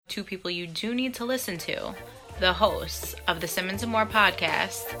two people you do need to listen to. The hosts of the Simmons and More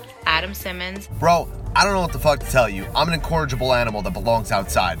podcast, Adam Simmons. Bro, I don't know what the fuck to tell you. I'm an incorrigible animal that belongs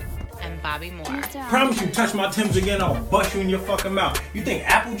outside. And Bobby Moore. Promise you, touch my Timbs again, I'll bust you in your fucking mouth. You think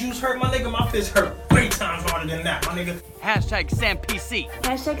apple juice hurt, my nigga? My fist hurt 3 times harder than that, my nigga. Hashtag SamPC.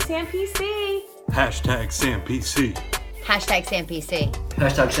 Hashtag SamPC. Hashtag SamPC. Hashtag SamPC.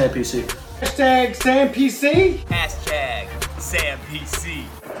 Hashtag SamPC. Hashtag SamPC. Hashtag SamPC.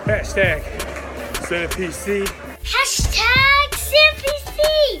 Hashtag SamPC. Hashtag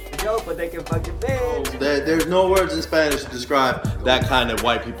SamPC. Yo, but they can fucking bitch. There's no words in Spanish to describe that kind of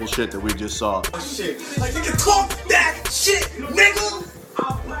white people shit that we just saw. Shit. Like, nigga, talk that shit, nigga.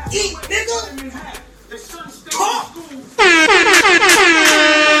 Eat, nigga. Talk.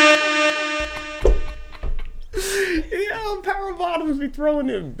 Yo, Power Bottoms be throwing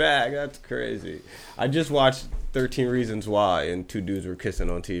it back. That's crazy. I just watched 13 Reasons Why, and 2 dudes were kissing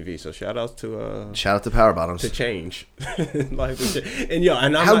on TV. So shout out to Power Bottoms. To change. And yo,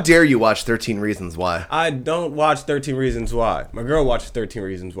 and how dare you watch 13 Reasons Why? I don't watch 13 Reasons Why. My girl watches 13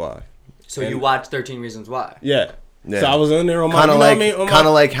 Reasons Why. So you watch 13 Reasons Why? Yeah. Yeah. So I was on there on my, kind of like, you know what I mean? Kind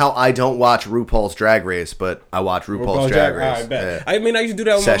of like how I don't watch RuPaul's Drag Race, but I watch RuPaul's Drag Race. I bet. Yeah. I mean, I used to do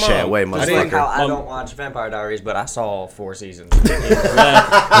that with Sashay my mom. away, Just motherfucker. like how I don't watch Vampire Diaries, but I saw 4 seasons. Exactly.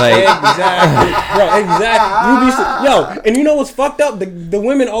 Bro, exactly. Yo, and you know what's fucked up? The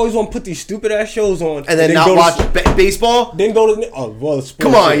women always want to put these stupid ass shows on, and then not watch baseball. Then go to sports.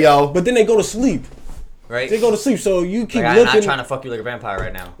 Come on, yo. But then they go to sleep. Right? They go to sleep, so you keep like, looking. I'm not trying to fuck you like a vampire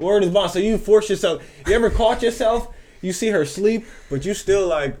right now. Word is bond. So you force yourself. You ever caught yourself? You see her sleep, but you still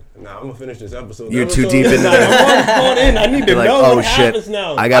like, nah, I'm gonna finish this episode. You're too deep into it. I'm already going in. I need to know what happens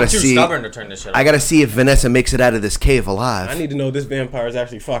now. I gotta I'm too see. stubborn to turn this shit off. I gotta see if Vanessa makes it out of this cave alive. I need to know if this vampire is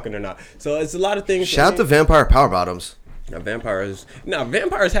actually fucking or not. So it's a lot of things. Shout out to Vampire Power Bottoms. Vampires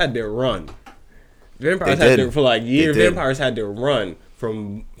had their run. Vampires had their for like years. Vampires had their run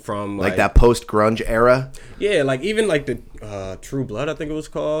from like that post grunge era. Yeah, like even like the True Blood, I think it was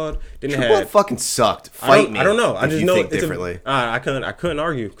called. Then True Blood fucking sucked. Fight me. I don't know. I just know think differently. I couldn't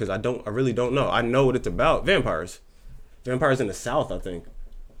argue because I really don't know. I know what it's about. Vampires in the South, I think,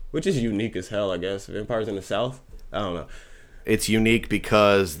 which is unique as hell. I guess vampires in the South. I don't know. It's unique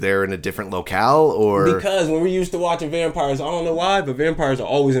because they're in a different locale, or because when we used to watching vampires, I don't know why, but vampires are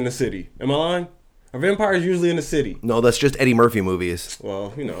always in the city. Am I lying? Are vampires usually in the city? No, that's just Eddie Murphy movies.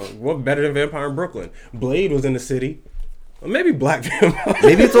 Well, you know, what better than Vampire in Brooklyn? Blade was in the city. Or maybe black vampires.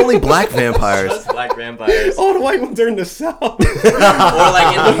 Maybe it's only black vampires. Just black vampires. All the white ones are in the South. Or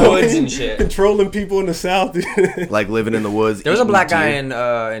like in the woods and shit. Controlling people in the South. Like living in the woods. There was a black guy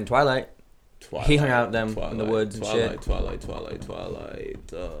in Twilight. He hung out with them in the woods and shit. Twilight.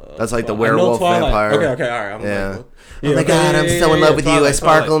 That's like the werewolf vampire. Okay, all right. Yeah. Oh my God, I'm so in love with you. I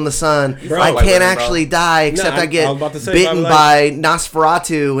sparkle in the sun. I can't actually die except I get bitten by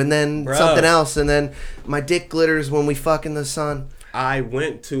Nosferatu and then something else, and then my dick glitters when we fuck in the sun. I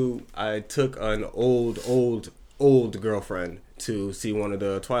took an old girlfriend to see one of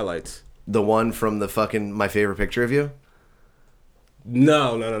the Twilights. The one from the fucking My Favorite Picture of You?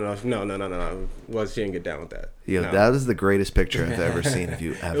 No. Well, she didn't get down with that. Yo, that is the greatest picture I've ever seen of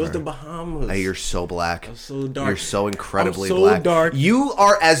you ever. It was the Bahamas. Hey, you're so black. I'm so dark. You're so incredibly I'm so black. dark. You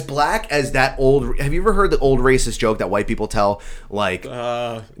are as black as that old. Have you ever heard the old racist joke that white people tell? Like,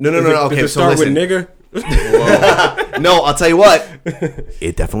 no. Okay, so listen. With nigger? No, I'll tell you what.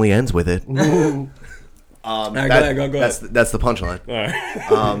 It definitely ends with it. Go ahead. That's the punchline. All right.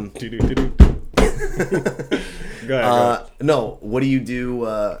 Go ahead. No, what do you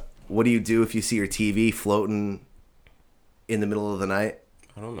do? What do you do if you see your TV floating in the middle of the night?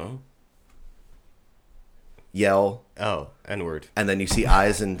 I don't know. Yell. Oh, N-word. And then you see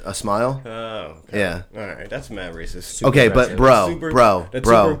eyes and a smile. Oh, okay. Yeah. All right, that's mad racist. Super okay, racist. But bro,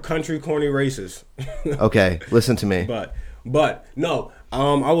 super country corny racist. Okay, listen to me. But no,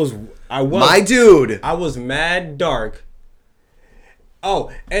 I was my dude. I was mad dark.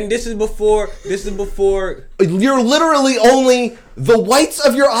 Oh, and this is before. You're literally only the whites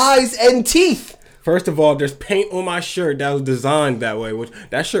of your eyes and teeth. First of all, there's paint on my shirt that was designed that way, which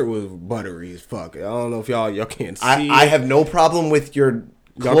that shirt was buttery as fuck. I don't know if y'all can't see I have no problem with your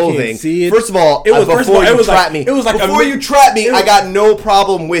clothing. See it. First of all, before you trap me, I got no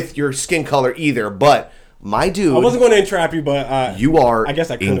problem with your skin color either. But my dude, I wasn't going to entrap you, but you are I guess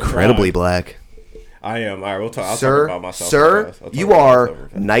I incredibly black. I am. All right, we'll talk. I'll talk about myself. Sir, you are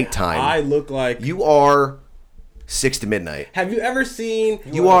nighttime. I look like you are 6 to midnight. Have you ever seen?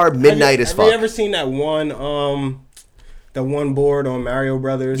 You are midnight as fuck. Have you ever seen that one board on Mario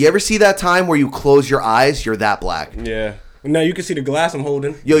Brothers? You ever see that time where you close your eyes? You're that black. Yeah. Now you can see the glass I'm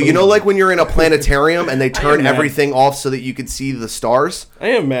holding. Yo, you know, like when you're in a planetarium and they turn everything off so that you can see the stars? I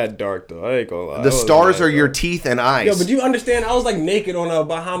am mad dark, though. I ain't gonna lie. The stars are your teeth and eyes. Yo, but you understand, I was like naked on a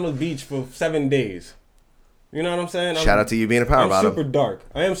Bahamas beach for 7 days. You know what I'm saying? Shout out to you being a power bottom. I'm super dark.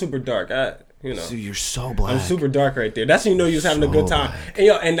 I am super dark. You know. So you're so black. I'm super dark right there. That's when you know you was having a good time. And,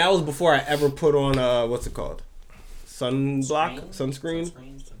 and that was before I ever put on, what's it called? Sunscreen?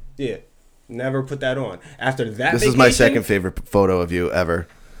 Yeah. Never put that on. After that This is my second favorite photo of you ever.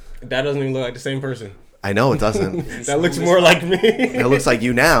 That doesn't even look like the same person. I know, it doesn't. That looks more like me. It looks like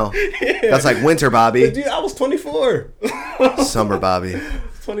you now. Yeah. That's like winter Bobby. Dude, I was 24. Summer Bobby.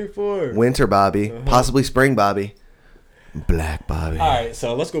 24. Winter Bobby. Possibly spring Bobby. Black Bobby. All right,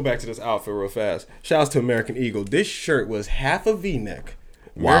 so let's go back to this outfit real fast. Shouts to American Eagle. This shirt was half a V-neck.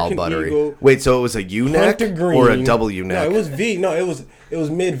 Wow, buttery. Eagle, wait, so it was a U-neck or a double U-neck? No, it was V. No, it was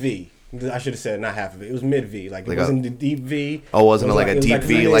mid V. I should have said not half of it. It was mid V. Like it wasn't the deep V. Oh, wasn't it like a deep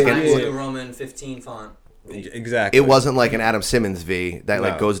V? Like a Roman 15 font. Exactly. It wasn't like an Adam Simmons V that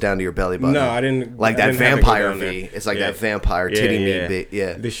like goes down to your belly button. No, I didn't. Like that vampire V. It's like that vampire titty meat V.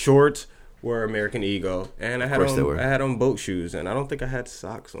 Yeah. The shorts were American Eagle, and I had on boat shoes, and I don't think I had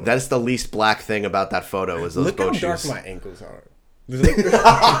socks on. That's the least black thing about that photo is those boat shoes. Look how dark my ankles are.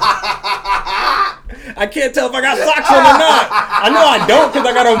 I can't tell if I got socks on or not. I know I don't because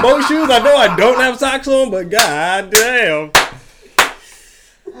I got on boat shoes. I know I don't have socks on, but god damn.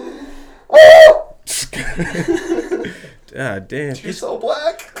 God damn. You're so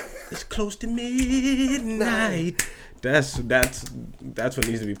black. It's close to midnight. That's what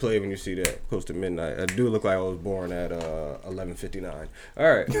needs to be played when you see that. Close to midnight. I do look like I was born at 11:59.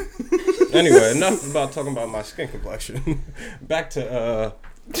 All right. Anyway, enough about talking about my skin complexion. Back to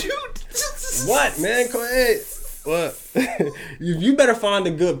dude. What, man? Go ahead. What? You better find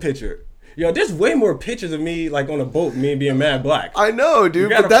a good picture. Yo, there's way more pictures of me like on a boat, me being mad black. I know, dude,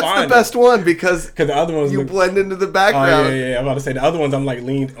 but that's the best one because the other ones you blend into the background. Oh, yeah. I'm about to say the other ones I'm like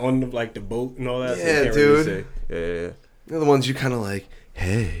leaned on the boat and all that. Yeah, so dude. Really yeah. They're the ones you kind of like,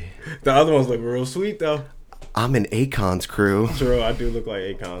 hey. The other ones look real sweet though. I'm in Akon's crew. True, I do look like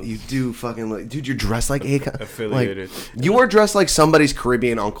Akon. You do fucking look, dude. You're dressed like Akon. Affiliated. Like, you are dressed like somebody's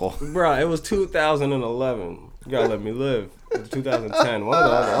Caribbean uncle. Bro, it was 2011. You gotta let me live. It was 2010. One of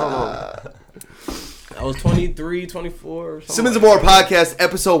the other. I don't know. I was 23, 24 or something. Simmons and More Podcast,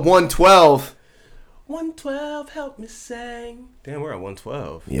 episode 112. 112, help me sing. Damn, we're at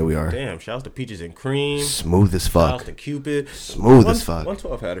 112. Yeah, we are. Damn, shouts to Peaches and Cream. Smooth as fuck. Shouts to Cupid. Smooth as fuck.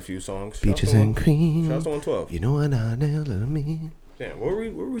 112 had a few songs. Peaches and Cream. Shouts to 112. You know what I mean. Damn, what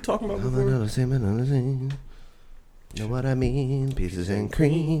were we talking about before? You know what I mean. Peaches and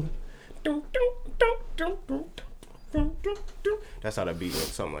Cream. That's how that beat went,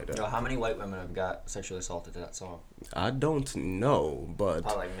 something like that. Yo, how many white women have got sexually assaulted to that song? I don't know, but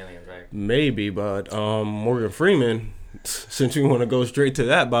probably like millions, right? Maybe, but Morgan Freeman. Since you want to go straight to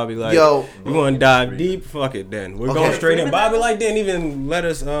that, Bobby, like, yo, you want to dive deep? Fuck it, then we're going straight in. Bobby, like, didn't even let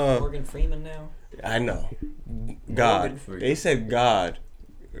us. Morgan Freeman now. I know. God, they said God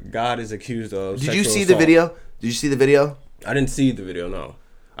is accused of. Did you see the video? Did you see the video? I didn't see the video. No.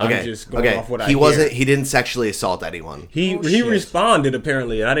 Okay. I'm just going off what I hear. He didn't sexually assault anyone. He responded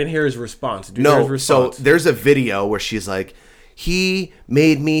apparently, and I didn't hear his response. Did you hear his response? So there's a video where she's like, he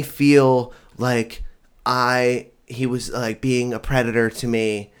made me feel like he was like being a predator to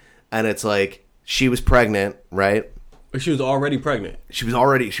me, and it's like she was pregnant, right? She was already pregnant. She was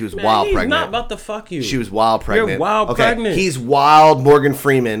wild pregnant. Not about to fuck you. She was wild pregnant. You're wild pregnant. He's wild Morgan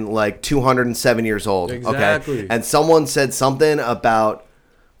Freeman, like 207 years old. Exactly. Okay. And someone said something about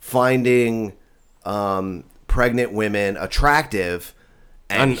finding pregnant women attractive,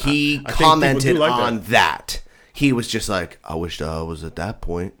 and he commented on that. He was just like, I wish I was at that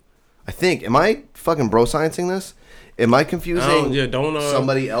point. I think. Am I fucking bro sciencing this? Am I confusing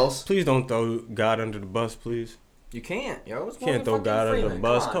somebody else? Please don't throw God under the bus, please. You can't, yo. You can't throw God under the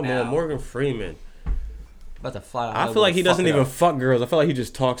bus. Come on, Morgan Freeman. About to fly. I feel like he doesn't even fuck girls. I feel like he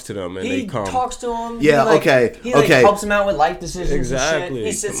just talks to them and they come. He talks to them. Yeah, He helps them out with life decisions. Exactly. And shit.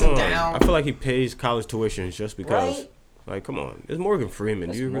 He sits them down. I feel like he pays college tuitions just because. Right? Like, come on, it's Morgan Freeman.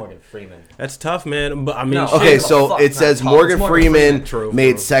 Morgan Freeman. That's tough, man. But I mean, okay, so it says Morgan Freeman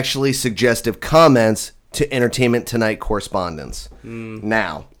made sexually suggestive comments to Entertainment Tonight correspondents.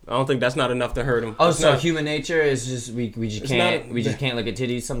 Now. I don't think that's not enough to hurt him. Oh, so human nature is just we just can't look at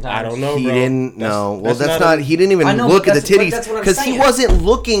titties sometimes. I don't know, bro. He didn't know. Well, that's not. He didn't even look at the titties because he wasn't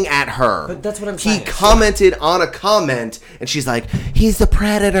looking at her. But that's what I'm saying. He commented on a comment, and she's like, "He's the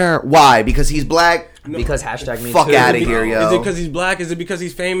predator." Why? Because he's black. Because hashtag me Fuck too. out of here, yo. Is it because he's black? Is it because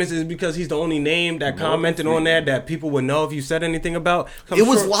he's famous? Is it because he's the only name that commented on that people would know if you said anything about? It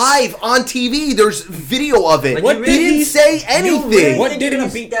was live on TV. There's video of it. Like, What did he say anything? Really What think did you're he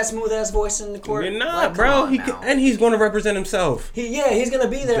gonna beat that smooth ass voice in the court? You're not, Like, bro. come on now. And he's going to represent himself. He's gonna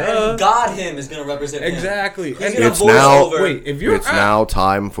be there, and God him is gonna represent him. Exactly. He's And gonna It's voice now- over. Wait, if you're now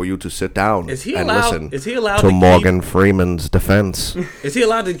time for you to sit down Is he and allowed- listen is he allowed to to Morgan Freeman's defense. is he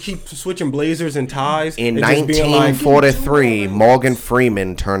allowed to keep switching blazers and ties? In and just being like, 1943, Morgan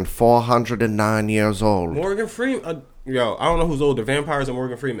Freeman turned 409 years old. Morgan Freeman. Yo, I don't know who's older, vampires or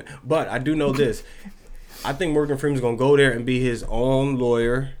Morgan Freeman, but I do know this. I think Morgan Freeman's gonna go there and be his own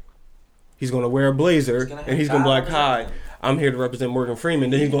lawyer. He's gonna wear a blazer and he's gonna be like, "Hi, I'm here to represent Morgan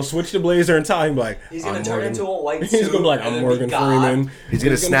Freeman." Then he's gonna switch the blazer and tie. And be like, He's gonna "I'm turn Morgan." into a white suit. He's gonna be like, and "I'm then Morgan be God. Freeman." He's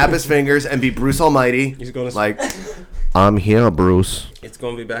gonna snap his fingers and be Bruce Almighty. He's gonna like, I'm here, Bruce. It's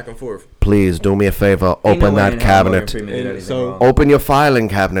gonna be back and forth. Please do me a favor. Open that cabinet. Open your filing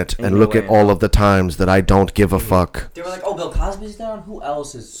cabinet and look at all of the times that I don't give a fuck. They were like, "Oh, Bill Cosby's down. Who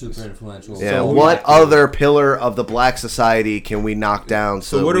else is super influential?" Yeah. So What other pillar of the black society can we knock down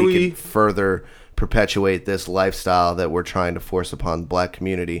so what that do we we- can further perpetuate this lifestyle that we're trying to force upon the black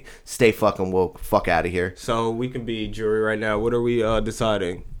community? Stay fucking woke. Fuck out of here. So we can be jury right now. What are we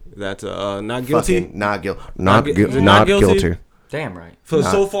deciding? That's not guilty. Fucking not guilty. Is it Not guilty. Damn right.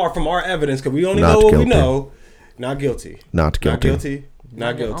 So far from our evidence, because we only Not know what we guilty. know. Not guilty. Not guilty. Not guilty.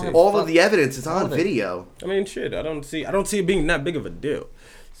 Not guilty. All of the evidence is on video. I mean, shit. I don't see it being that big of a deal.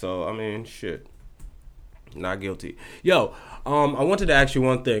 So I mean, shit. Not guilty. Yo, I wanted to ask you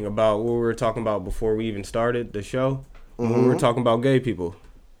one thing about what we were talking about before we even started the show. When we were talking about gay people.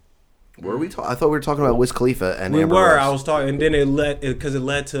 Were we? I thought we were talking about Wiz Khalifa and We Amber were. Rose. I was talking, and then it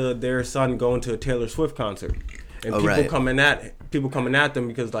led to their son going to a Taylor Swift concert, and people coming at them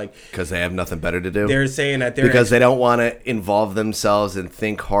because they have nothing better to do. They're saying that because they don't want to involve themselves and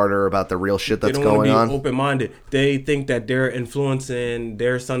think harder about the real shit that's going on. Open-minded. They think that they're influencing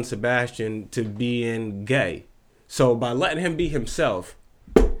their son Sebastian to being gay. So by letting him be himself,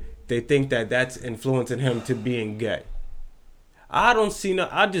 they think that that's influencing him to being gay. I don't see no.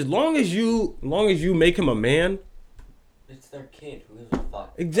 Long as you make him a man. It's their kid. Who gives a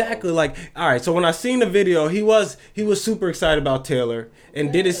fuck? Exactly. Like, all right. So when I seen the video, he was super excited about Taylor,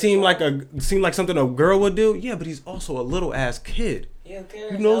 and did it seem like something a girl would do? Yeah, but he's also a little ass kid. Yeah, who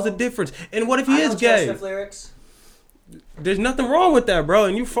cares, who knows the difference? And what if he is gay? Swift lyrics. There's nothing wrong with that, bro.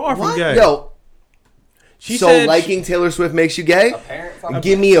 And you far from gay. Yo. She so said liking Taylor Swift makes you gay?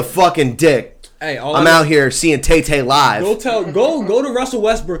 Give me a fucking dick. Hey, I'm out here seeing Tay-Tay live. Go to Russell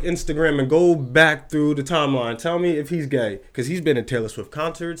Westbrook Instagram and go back through the timeline. Tell me if he's gay, because he's been at Taylor Swift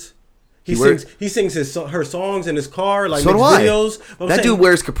concerts. He sings her songs in his car, like so makes videos. That dude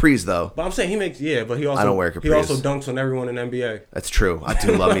wears capris though. But I'm saying but he also I don't wear capris. He also dunks on everyone in NBA. That's true. I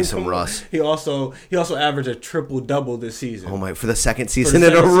do love me some Russ. He also averaged a triple-double this season. Oh my! For the second season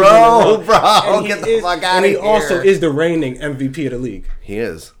in a row, bro. Get the fuck out of here. And he also is the reigning MVP of the league. He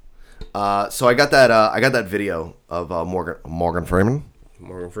is. So I got that video of Morgan Freeman.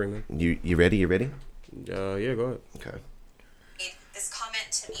 Morgan Freeman. You ready? You ready? Yeah, go ahead. Okay. This comment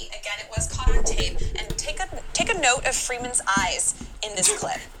to me again. It was caught on tape, and take a note of Freeman's eyes in this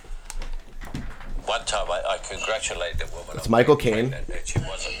clip. One time I congratulated a woman. It's Michael Caine. And she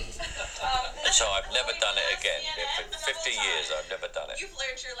wasn't. So I've never done it again. For 50 years I've never done it. You've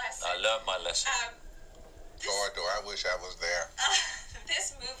learned your lesson. I learned my lesson. Boy, do I wish I was there.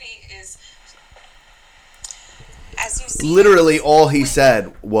 This movie is, as you see, Literally all he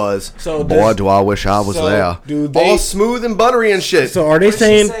said was, "Boy, do I wish I was there." All smooth and buttery and shit. So are they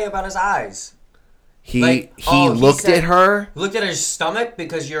saying? What did she say about his eyes? He looked at her. Looked at his stomach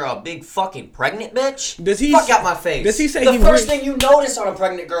because you're a big fucking pregnant bitch. Does he? Fuck out my face. Does he say the first thing you notice on a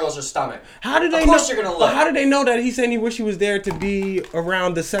pregnant girl is her stomach? How did they of course know? You're gonna look. How did they know that he's saying he wish he was there to be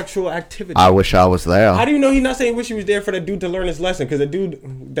around the sexual activity? I wish I was there. How do you know he's not saying he wish he was there for the dude to learn his lesson? Because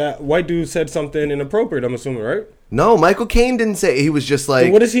that white dude said something inappropriate. I'm assuming, right? No, Michael Caine didn't say. He was just like.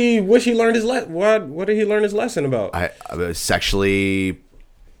 So what does he wish he learned his lesson? What did he learn his lesson about? I sexually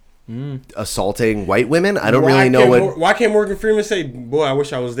assaulting white women. I don't really know what. Why can't Morgan Freeman say, "Boy, I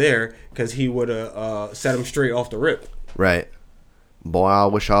wish I was there," because he would have set him straight off the rip. Right. Boy, I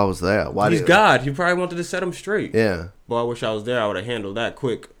wish I was there. Why? He's God. He probably wanted to set him straight. Yeah. Boy, I wish I was there. I would have handled that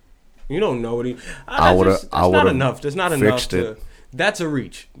quick. You don't know what he. I would have. That's not enough. That's not enough fixed to. it. That's a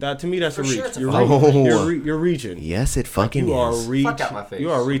reach. To me, that's a reach. Sure You're reaching. Yes, it fucking you is. Are reach. Fuck out my face.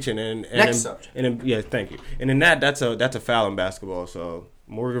 You are reaching, and Next subject. And yeah, thank you. And in that's a foul in basketball. So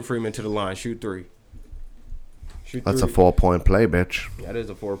Morgan Freeman to the line, shoot three. That's a 4-point play, bitch. That is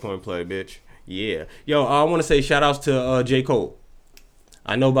a 4-point play, bitch. Yeah. Yo, I want to say shout outs to J. Cole.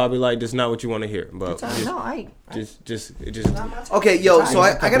 I know Bobby Light, that's not what you want to hear, but just okay, yo. So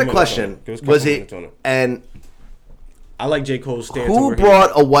I got a question. Was it and I like J. Cole's stance. Who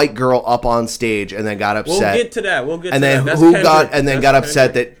brought a white girl up on stage and then got upset? We'll get to that. And then who got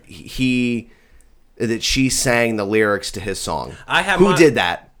upset that she sang the lyrics to his song? Who did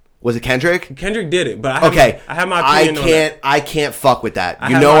that? Was it Kendrick? Kendrick did it, but I have my opinion on that. I can't fuck with that.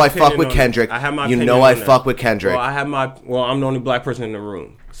 You know I fuck with Kendrick. I have my opinion on that. You know I fuck with Kendrick. Well, I'm the only black person in the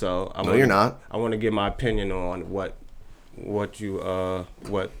room, so you're not. I want to give my opinion on what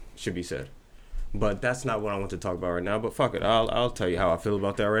should be said. But that's not what I want to talk about right now. But fuck it, I'll tell you how I feel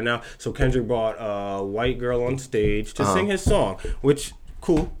about that right now. So Kendrick brought a white girl on stage to sing his song, which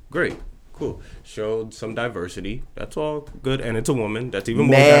cool, great. Cool. Showed some diversity. That's all good. And it's a woman. That's even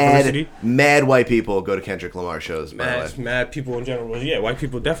more diversity. Mad white people go to Kendrick Lamar shows, by the way. Mad people in general. Yeah, white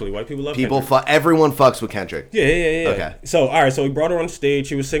people definitely. White people love Kendrick. Kendrick. Everyone fucks with Kendrick. Yeah. Okay. So, all right. So, he brought her on stage.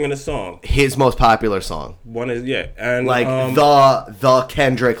 She was singing a song. His most popular song. One is, yeah. And like, the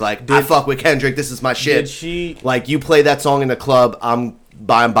Kendrick. Like, I fuck with Kendrick. This is my shit. Like, you play that song in the club, I'm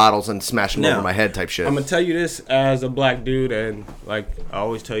buying bottles and smashing them over my head type shit. I'm gonna tell you this as a black dude, and like I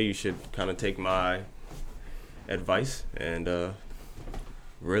always tell you should kind of take my advice and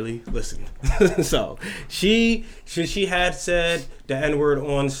really listen. So she had said the N-word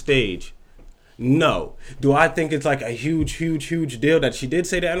on stage. No. Do I think it's like a huge deal that she did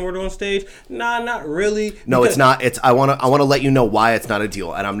say the N-word on stage? Nah, not really. No, it's not. I want to let you know why it's not a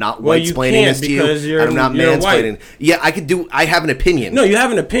deal, and I'm not white-splaining this to you. And I'm not mansplaining. Yeah, I have an opinion. No, you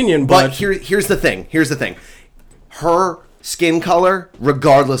have an opinion, but here's the thing. Her skin color,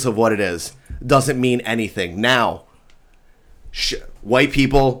 regardless of what it is, doesn't mean anything. Now, white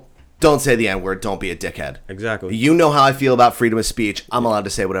people, don't say the N-word. Don't be a dickhead. Exactly. You know how I feel about freedom of speech. I'm allowed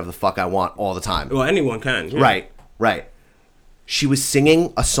to say whatever the fuck I want all the time. Well, anyone can. Yeah. Right. She was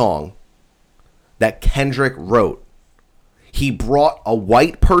singing a song that Kendrick wrote. He brought a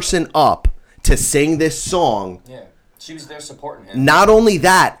white person up to sing this song. Yeah. She was there supporting him. Not only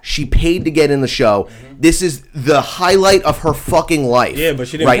that, she paid to get in the show. Mm-hmm. This is the highlight of her fucking life. Yeah, but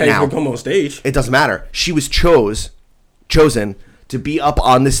she didn't pay to come on stage. It doesn't matter. She was chosen to be up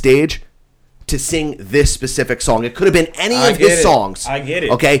on the stage to sing this specific song. It could have been any of his songs. I get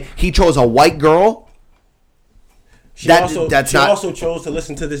it. Okay? He chose a white girl. She also chose to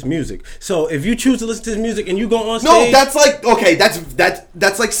listen to this music. So if you choose to listen to this music and you go on stage, no, that's like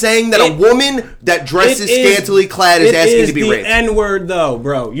that's like saying that a woman that dresses scantily clad is asking to be raped. It is the N-word, though,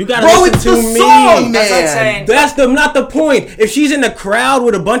 bro. You gotta listen to me. Song, man. That's what I'm saying. That's not the point. If she's in the crowd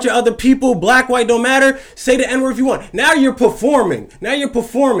with a bunch of other people, black, white, don't matter. Say the N-word if you want. Now you're performing.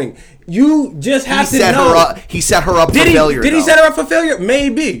 You just have to know. He set her up for failure. Did he set her up for failure?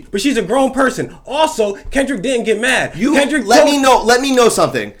 Maybe, but she's a grown person. Also, Kendrick didn't get mad. Let me know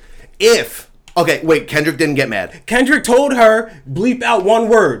something. Kendrick didn't get mad. Kendrick told her bleep out one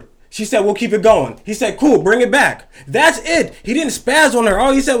word. She said, we'll keep it going. He said, cool, bring it back. That's it. He didn't spaz on her.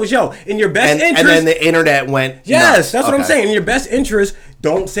 All he said was, yo, in your best interest. And then the internet went nuts. That's what I'm saying. In your best interest,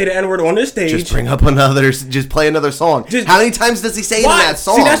 don't say the N-word on this stage. Just play another song. How many times does he say it in that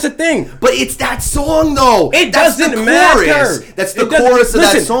song? See, that's the thing. But it's that song, though. It doesn't matter. That's the chorus of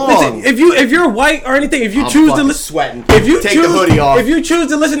that song. Listen, if you're white or anything, if you choose to listen, take the hoodie off. If you choose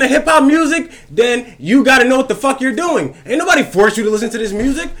to listen to hip-hop music, then you got to know what the fuck you're doing. Ain't nobody forced you to listen to this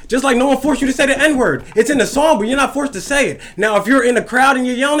music. Just like no one forced you to say the N-word. It's in the song, but you're not forced to say it. Now, if you're in a crowd and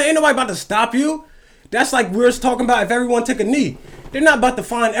you're yelling, ain't nobody about to stop you. That's like we were talking about if everyone took a knee. They're not about to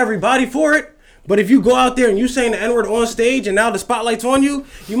find everybody for it. But if you go out there and you saying the N-word on stage and now the spotlight's on you,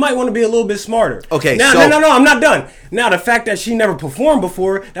 you might want to be a little bit smarter. Okay, no, I'm not done. Now, the fact that she never performed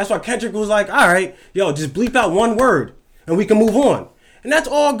before, that's why Kendrick was like, all right, yo, just bleep out one word and we can move on. And that's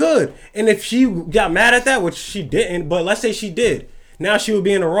all good. And if she got mad at that, which she didn't, but let's say she did, now she would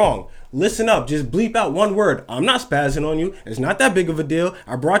be in the wrong. Listen up. Just bleep out one word. I'm not spazzing on you. It's not that big of a deal.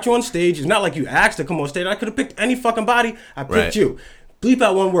 I brought you on stage. It's not like you asked to come on stage. I could have picked any fucking body. I picked you. Bleep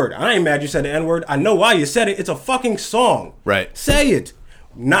out one word. I ain't mad you said the N-word. I know why you said it. It's a fucking song. Right. Say it.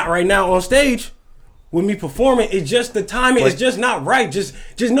 Not right now on stage. With me performing, it's just the timing. It's just not right. Just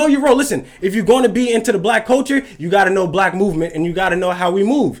know your role. Listen, if you're going to be into the black culture, you got to know black movement and you got to know how we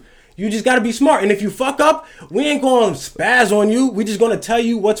move. You just got to be smart. And if you fuck up, we ain't going to spaz on you. We just going to tell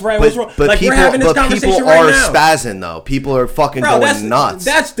you what's right, what's wrong. But we're having this conversation right now. People are spazzing, though. People are fucking going nuts.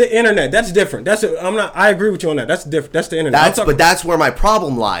 That's the internet. That's different. I agree with you on that. That's different. That's the internet. But that's where my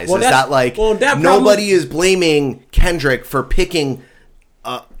problem lies. Nobody is blaming Kendrick for picking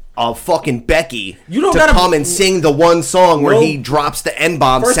a fucking Becky to come and sing the one song where he drops the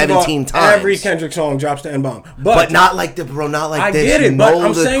N-bomb 17 times. Every Kendrick song drops the N-bomb. But not like the bro, not like I this. get it, but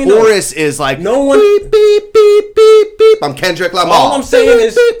I'm the saying chorus is like no one beep, beep, beep, beep, beep. I'm Kendrick Lamar. All I'm saying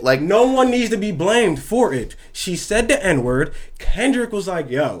is like no one needs to be blamed for it. She said the N-word. Kendrick was like,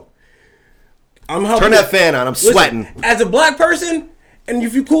 yo, I'm helping. Turn that fan on. I'm sweating. As a black person, and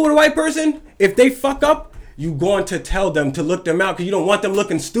if you cool with a white person, if they fuck up, you going to tell them to look them out because you don't want them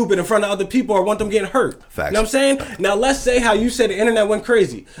looking stupid in front of other people or want them getting hurt. Facts. You know what I'm saying? Now, let's say how you said the internet went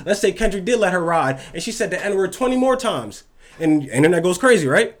crazy. Let's say Kendrick did let her ride and she said the N-word 20 more times. And the internet goes crazy,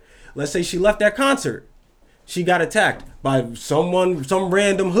 right? Let's say she left that concert. She got attacked by some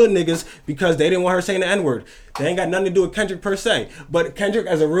random hood niggas because they didn't want her saying the N-word. They ain't got nothing to do with Kendrick per se. But Kendrick,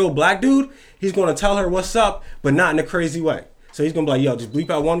 as a real black dude, he's going to tell her what's up, but not in a crazy way. So he's going to be like, yo, just bleep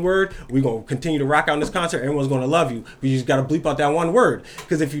out one word. We're going to continue to rock out in this concert. Everyone's going to love you. But you just got to bleep out that one word.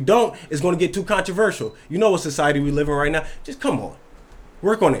 Because if you don't, it's going to get too controversial. You know what society we live in right now. Just come on.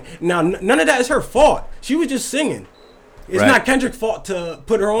 Work on it. Now, none of that is her fault. She was just singing. It's not Kendrick's fault to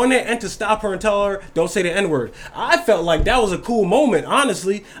put her on it and to stop her and tell her, don't say the N-word. I felt like that was a cool moment,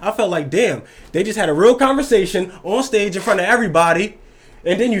 honestly. I felt like, damn, they just had a real conversation on stage in front of everybody.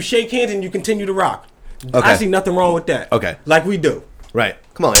 And then you shake hands and you continue to rock. Okay. I see nothing wrong with that. Okay. Like we do. Right.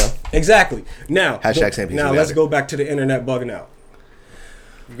 Come on, yo. Exactly. Now, #SamPC. Now let's go back to the internet bugging out.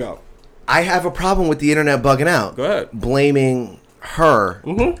 Go. I have a problem with the internet bugging out. Go ahead. Blaming her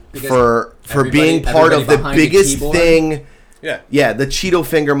for being part of the biggest thing. Yeah, the Cheeto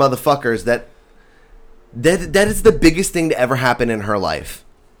finger motherfuckers. That is the biggest thing to ever happen in her life.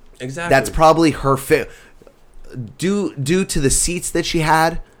 Exactly. That's probably her due to the seats that she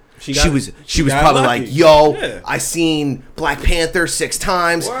had. She was probably lucky. like, yo, I seen Black Panther 6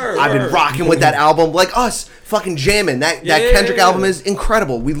 times. I've been rocking with that album. Like us, fucking jamming. That Kendrick album is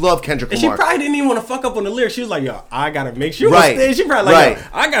incredible. We love Kendrick Lamar. And she probably didn't even want to fuck up on the lyrics. She was like, yo, I got to make sure. Right. She probably like, yo,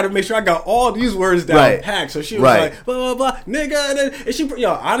 I got to make sure I got all these words down packed. So she was like, blah, blah, blah, nigga. And she,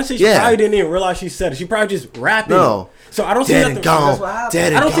 honestly, she probably didn't even realize she said it. She probably just rapping. No. So I don't see nothing. I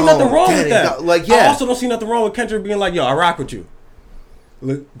don't see nothing wrong with that. Like, I also don't see nothing wrong with Kendrick being like, yo, I rock with you.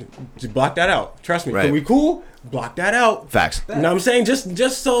 Just block that out. Trust me. Can we cool? Block that out. Facts. You know what I'm saying?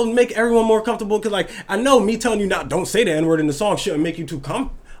 Just so make everyone more comfortable. Because, like, I know me telling you don't say the N-word in the song shouldn't make you too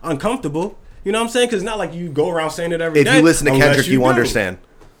uncomfortable. You know what I'm saying? Because it's not like you go around saying it every day. If you listen to Kendrick, you understand.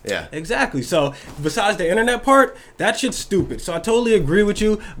 Yeah. Exactly. So, besides the internet part, that shit's stupid. So, I totally agree with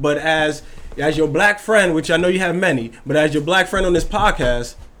you. But as your black friend, which I know you have many, but as your black friend on this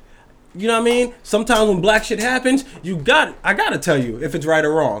podcast, you know what I mean? Sometimes when black shit happens, I gotta tell you if it's right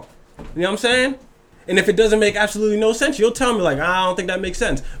or wrong. You know what I'm saying? And if it doesn't make absolutely no sense, you'll tell me like, I don't think that makes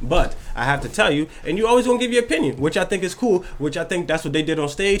sense. But I have to tell you, and you always gonna give your opinion, which I think is cool, which I think that's what they did on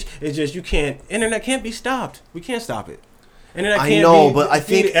stage. It's just internet can't be stopped. We can't stop it. Internet can't but I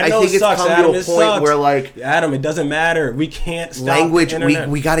think it's sucks, come Adam, to a point where like Adam, it doesn't matter. We can't stop language. Internet.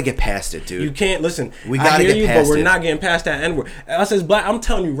 We got to get past it, dude. You can't listen. We got to get past but we're it. not getting past that N-word. Us as black, I'm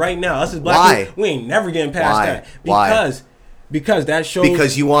telling you right now, us as black people, we ain't never getting past that. Because that shows.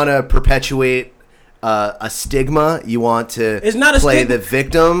 Because you want to perpetuate a stigma. You want to play the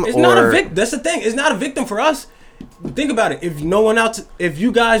victim. It's not a victim. That's the thing. It's not a victim for us. Think about it. If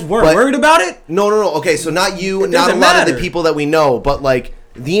you guys weren't worried about it. No. Okay, so not you, not a lot of the people that we know, but like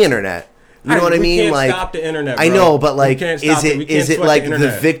the internet. You know what I mean? We can't like stop the internet, bro. I know, but like, is it like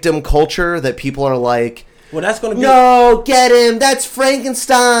the victim culture that people are like? Well, that's gonna be no. Get him. That's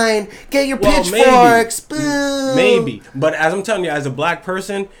Frankenstein. Get your pitchforks. Maybe, but as I'm telling you, as a black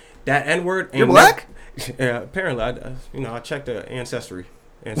person, that N-word. You're black? Yeah, apparently. I checked the ancestry.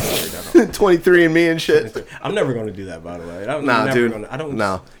 23andMe and shit. I'm never going to do that, by the way. Dude.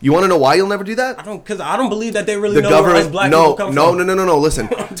 No. You want to know why you'll never do that? Because I don't believe that they really know where us black people come from. No. Listen.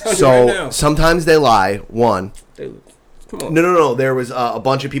 So sometimes they lie. One. Come on. No. There was a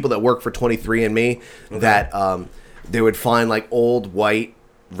bunch of people that work for 23andMe that they would find like old white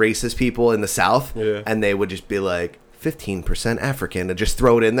racist people in the South, and they would just be like 15% African to just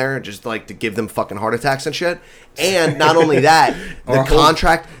throw it in there, just like to give them fucking heart attacks and shit. And not only that, the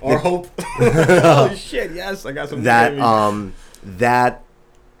contract or hope. Oh shit! Yes, I got some. That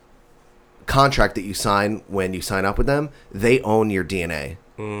contract that you sign when you sign up with them, they own your DNA.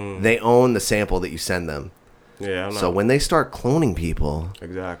 They own the sample that you send them. Yeah, I'm not. So when they start cloning people,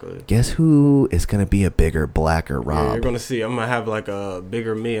 exactly. Guess who is gonna be a bigger, blacker Rob? Yeah, you're gonna see. I'm gonna have like a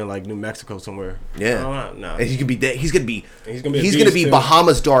bigger me in like New Mexico somewhere. Yeah, no. And he's gonna be too.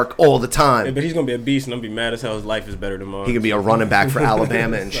 Bahamas dark all the time. Yeah, but he's gonna be a beast, and I'm gonna be mad as hell. His life is better than mine. He can be a running back for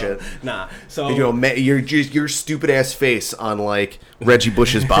Alabama and shit. Nah, so your stupid ass face on like Reggie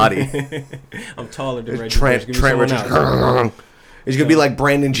Bush's body. I'm taller than Reggie Trent Bush. Richards. He's gonna be like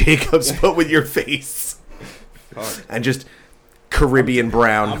Brandon Jacobs, but with your face, and just Caribbean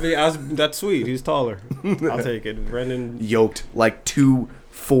brown. That's sweet. He's taller. I'll take it. Brandon yoked like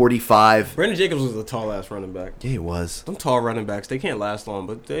 245. Brandon Jacobs was a tall ass running back. Yeah, he was. Some tall running backs, they can't last long,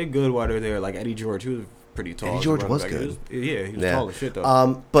 but they're good while they're there. Like Eddie George, he was pretty tall. Eddie George was good. He was tall as shit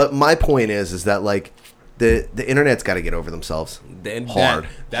though. But my point is that like the internet's got to get over themselves. Hard.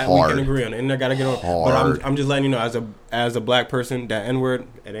 That we can agree on. The internet got to get over. Hard. But I'm just letting you know, as a black person, that N-word,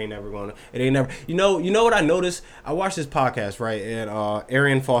 it ain't never. You know what I noticed? I watched this podcast, right? And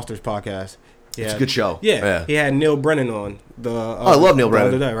Arian Foster's podcast. It's a good show. Yeah. He had Neil Brennan on I love Neil Brennan.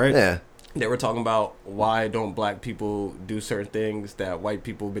 The other day, right? Yeah. They were talking about why don't black people do certain things that white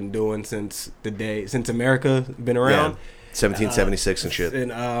people have been doing since America been around. Yeah. 1776 and shit.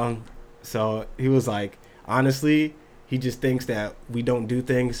 And so he was like, honestly, he just thinks that we don't do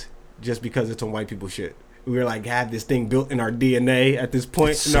things just because it's on white people shit. We're like have this thing built in our DNA at this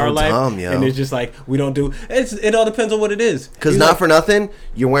point in our life, dumb, yo. And it's just like we don't do. It all depends on what it is. Because not for nothing,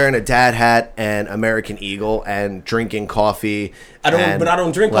 you're wearing a dad hat and American Eagle and drinking coffee. But I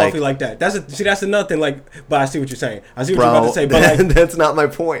don't drink coffee like that. That's another thing. Like, but I see what you're saying. I see what you're about to say. But like, that's not my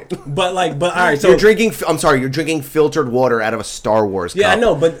point. But all right. So you're drinking. I'm sorry. You're drinking filtered water out of a Star Wars cup. Yeah, I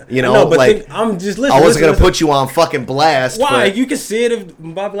know. But I'm just listening. I wasn't gonna put you on fucking blast. Why? You can see it if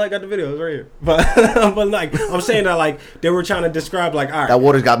Bob Black got the videos right here. But like I'm saying that like they were trying to describe like all right, that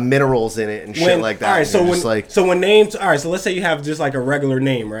water's got minerals in it and shit like that. All right. So when names. All right. So let's say you have just like a regular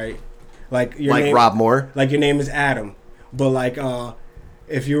name, right? Like your name, Rob Moore. Like your name is Adam. But like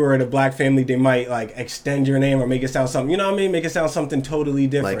if you were in a black family, they might like extend your name or make it sound something. You know what I mean? Make it sound something totally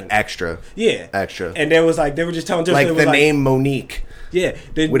different. Like extra. Yeah. Extra. And there was like they were just telling like the name Monique. Yeah.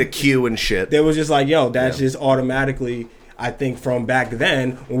 With a Q and shit. They was just like, yo, that's just automatically. I think from back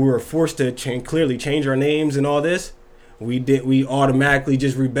then when we were forced to clearly change our names and all this. We automatically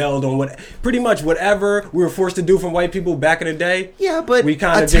just rebelled on pretty much whatever we were forced to do from white people back in the day. Yeah, but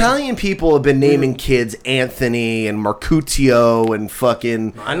Italian people have been naming kids Anthony and Mercutio and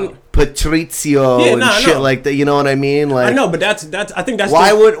fucking Patrizio and shit like that. You know what I mean? Like I know, but that's I think that's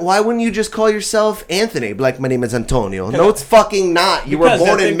why wouldn't you just call yourself Anthony? Like my name is Antonio. No, it's fucking not. You were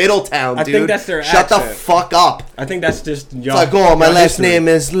born in Middletown, dude. I think that's their Shut accent. the fuck up. I think that's just y'all. It's like, my last name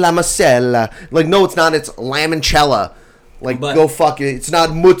is Lamasella. Like, no, it's not. It's Lamonchella. Like, go fuck it. It's not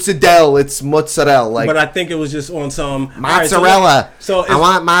mozzarella. It's mozzarella. Like, but I think it was just on some mozzarella. Right, so I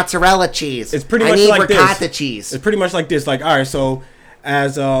want mozzarella cheese. It's pretty much like ricotta cheese. It's pretty much like this. Like, all right, so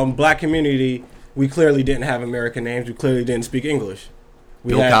as black community, we clearly didn't have American names. We clearly didn't speak English.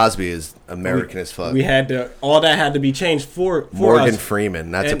 Bill Cosby is American as fuck. We had to all that had to be changed for Morgan us.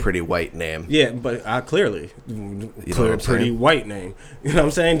 Freeman. That's a pretty white name. Yeah, but clearly, pretty white name. You know what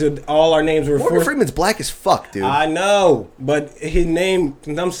I'm saying? All our names were. Morgan Freeman's black as fuck, dude. I know, but his name.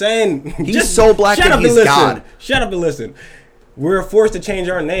 I'm saying he's so black that he's God. Shut up and listen. We're forced to change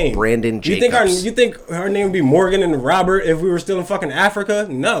our name. Brandon Jacobs. You think our name would be Morgan and Robert if we were still in fucking Africa?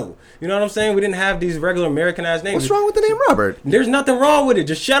 No. You know what I'm saying? We didn't have these regular Americanized names. What's wrong with the name Robert? There's nothing wrong with it.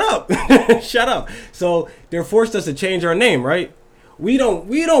 Just shut up. Shut up. So they're forced us to change our name, right? We don't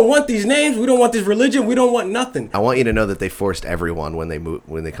want these names. We don't want this religion. We don't want nothing. I want you to know that they forced everyone when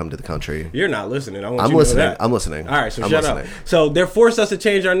they come to the country. You're not listening. I'm listening. I'm listening. All right, so shut up. So they're forced us to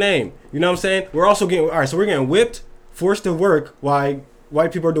change our name. You know what I'm saying? We're also getting so we're getting whipped, forced to work while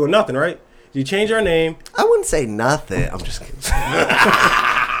white people are doing nothing, right? You change our name. I wouldn't say nothing. I'm just kidding.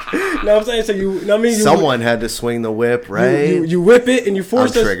 No, I'm saying so. You know what I mean? Someone had to swing the whip, right? You whip it and you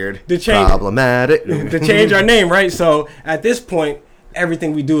force us triggered. To change. Problematic. To change our name, right? So at this point,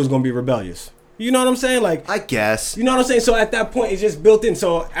 everything we do is going to be rebellious. You know what I'm saying? Like I guess. You know what I'm saying? So at that point, it's just built in.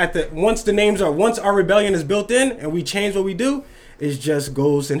 So once our rebellion is built in and we change what we do. It just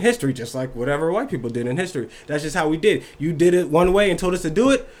goes in history, just like whatever white people did in history. That's just how we did. You did it one way and told us to do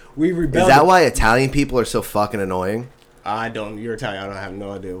it. We rebelled. Is that why Italian people are so fucking annoying? You're Italian. I don't have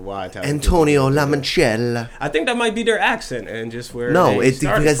no idea why Italian. Antonio Lamonchella. I think that might be their accent and just where. No, it's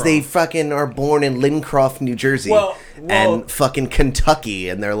because they fucking are born in Lincroft, New Jersey, and fucking Kentucky,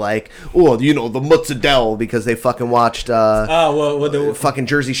 and they're like, oh, the mozzarella because they fucking watched fucking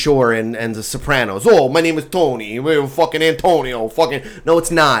Jersey Shore and The Sopranos. Oh, my name is Tony. We're fucking Antonio. Fucking no,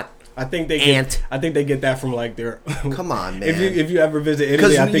 it's not. I think they get that from like their. Come on, man. If you ever visit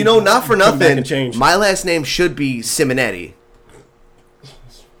Italy, I think you know, not for nothing, my last name should be Simonetti.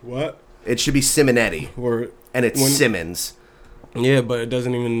 What? It should be Simonetti, and it's Simmons. Yeah, but it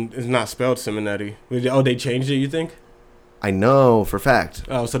doesn't even. It's not spelled Simonetti. Oh, they changed it. You think? I know for a fact.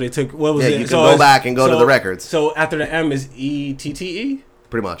 Oh, so they took what was it? Yeah, you can go back and go to the records. So after the M is E-T-T-E?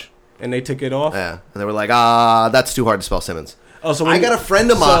 Pretty much. And they took it off? Yeah. And they were like, that's too hard to spell Simmons. Oh, so I got a friend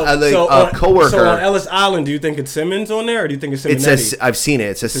of mine, a coworker. So on Ellis Island, do you think it's Simmons on there, or do you think it's Simonetti? It says, I've seen it.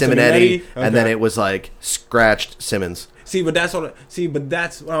 It says Simonetti, okay. And then it was like scratched Simmons. See, but that's what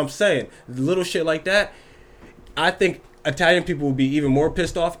I'm saying. Little shit like that, I think Italian people would be even more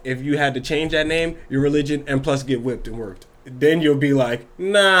pissed off if you had to change that name, your religion, and plus get whipped and worked. Then you'll be like,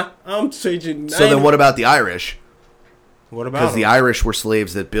 nah, I'm changing. So then what about the Irish? What about Because the Irish were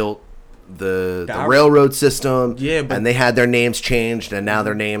slaves that built the railroad system, and they had their names changed, and now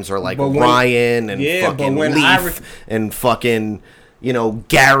their names are like Ryan and fucking Leaf and fucking, you know,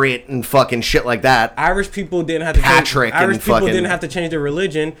 Garrett and fucking shit like that. Irish people didn't have to Patrick Irish and people fucking didn't have to change their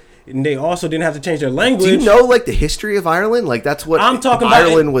religion. And they also didn't have to change their language. Do you know like the history of Ireland? Like that's what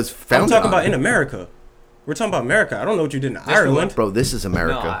Ireland was founded on. I'm talking about in America. We're talking about America. I don't know what you did in Ireland. Bro, this is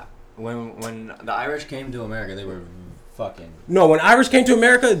America. No, when the Irish came to America, they were fucking. No, when Irish came to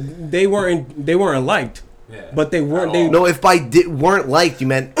America, they weren't liked. Yeah. But they weren't. No, if by weren't liked, you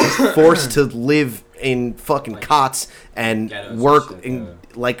meant forced to live in fucking cots and work in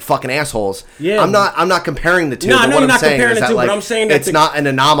like fucking assholes. Yeah, I'm not comparing the two. No, I know what you're I'm not saying comparing is the two, like, but I'm saying that it's not an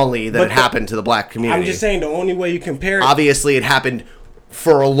anomaly that it happened to the black community. I'm just saying the only way you compare it. Obviously, it happened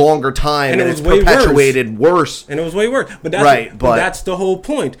for a longer time, and it's perpetuated worse. And it was way worse. But that's but that's the whole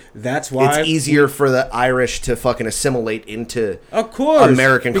point. That's why it's easier for the Irish to fucking assimilate into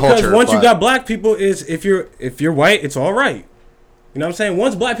American because culture. Once you got black people, is if you're white, it's all right. You know what I'm saying?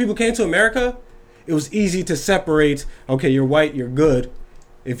 Once black people came to America, it was easy to separate. Okay, you're white, you're good.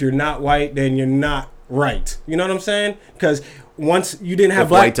 If you're not white, then you're not right. You know what I'm saying? Because once you didn't have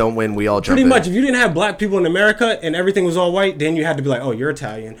white don't win, we all jump pretty in. much. If you didn't have black people in America and everything was all white, then you had to be like, oh, you're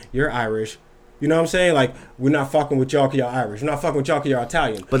Italian, you're Irish. You know what I'm saying? Like, we're not fucking with y'all because y'all Irish. We're not fucking with y'all because y'all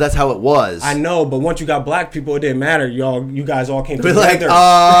Italian. But that's how it was. I know, but once you got black people, it didn't matter. You guys all came together.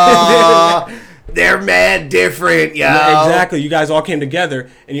 Like, they're mad different, yo. Yeah, exactly. You guys all came together,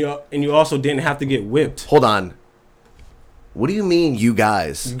 and you also didn't have to get whipped. Hold on. What do you mean, you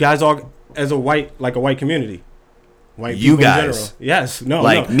guys? You guys all as a white community. White you people guys, in general. Yes, no,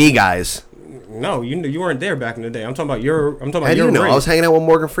 like no. me guys. No, you weren't there back in the day. I'm talking about your. I'm talking about How do your you know? race. I was hanging out with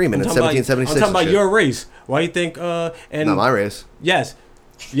Morgan Freeman in 1776. I'm talking about your race. Why you think? And not my race. Yes,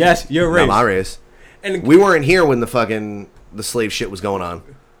 your race. Not my race. And we weren't here when the slave shit was going on.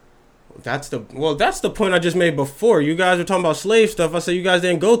 That's the point I just made before. You guys were talking about slave stuff. I said you guys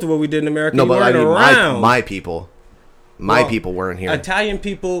didn't go through what we did in America. No, you but I mean around. my people. My people weren't here. Italian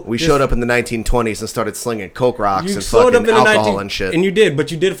people. We showed up in the 1920s and started slinging coke rocks and fucking alcohol and shit. And you did, but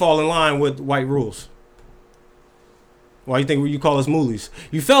you did fall in line with white rules. Why do you think you call us moolies?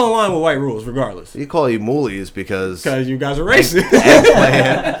 You fell in line with white rules, regardless. You call you moolies because you guys are racist.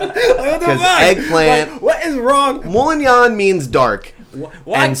 Eggplant. Because eggplant. Like, what is wrong? Moulignon means dark.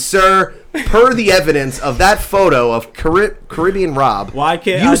 What? And sir, per the evidence of that photo of Caribbean Rob, why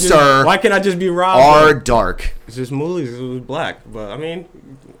can't I just be Rob? Are dark. It's just moolies. It was black, but I mean,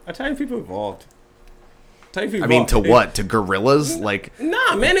 Italian people evolved. I mean, to what? To gorillas? Like,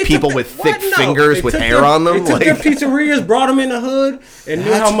 nah, man. People with thick fingers with hair on them? They took their pizzerias, brought them in the hood, and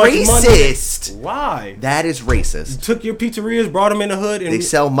knew how much money. That's racist. Why? That is racist. You took your pizzerias, brought them in the hood, and they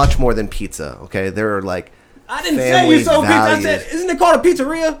sell much more than pizza. Okay, they're like. I didn't say you sold pizza. I said, isn't it called a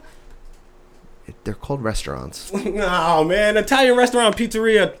pizzeria? They're called restaurants. No, man. Italian restaurant,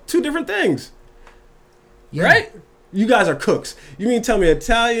 pizzeria, two different things. Yeah. Right? You guys are cooks. You mean tell me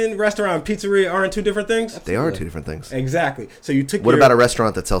Italian restaurant and pizzeria aren't two different things? They are two different things. Exactly. So you took. What about a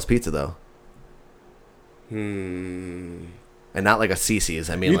restaurant that sells pizza though? And not like a Cece's.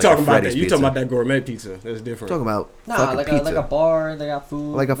 I mean, you like talking a Freddy's about that? You talking about that gourmet pizza? That's different. I'm talking about pizza. Like a bar. They got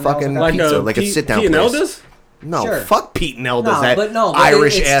food. Like a fucking pizza, like a sit down place. Elda's? No, sure. Fuck Pete and Elda's.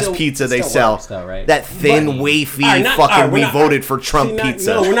 Irish ass pizza they sell. Though, right? That thin, wafy, we voted for Trump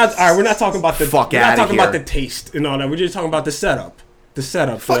pizza. No, we're not. All right, we're not talking about the. Fuck we're not talking about the taste and all that. We're just talking about the setup. The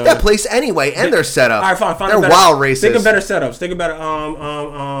setup. Fuck that place anyway, and their setup. All right, fine. They're wild racist. Think of better setups. Think of better.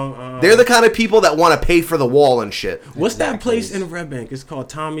 They're the kind of people that want to pay for the wall and shit. What's that place in Red Bank? It's called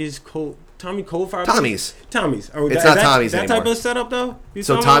Tommy's Coal Fire. Tommy's. It's not Tommy's that anymore. type of setup though.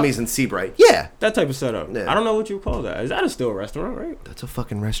 So Tommy's and Seabright. Yeah. That type of setup. Yeah. I don't know what you call that. Is that still a restaurant, right? That's a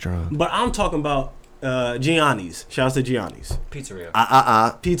fucking restaurant. But I'm talking about Gianni's. Shout out to Gianni's. Pizzeria.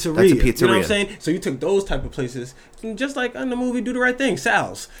 Pizzeria. That's a pizzeria. You know what I'm saying? So you took those type of places, and just like in the movie Do the Right Thing,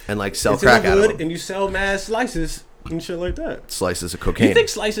 Sal's. And like sell it's crack in the out of hood, them. and you sell mad slices and shit like that. Slices of cocaine. You think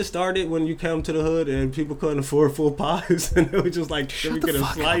slices started when you come to the hood and people couldn't afford full pies, and it was just like, can we get a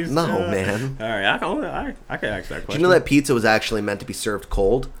slice? No, man. All right, I can ask that question. Did you know that pizza was actually meant to be served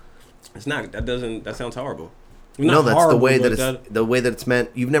cold? It's not. That sounds horrible. No, that's horrible, the way the way that it's meant.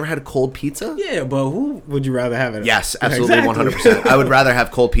 You've never had a cold pizza? Yeah, but who would you rather have it? Yes, absolutely, 100%. I would rather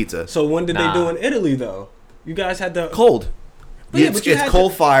have cold pizza. So when did they do in Italy though? You guys had the cold. Yeah, it's coal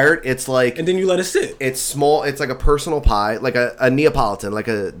fired. It's like, and then you let it sit. It's small. It's like a personal pie, like a Neapolitan, like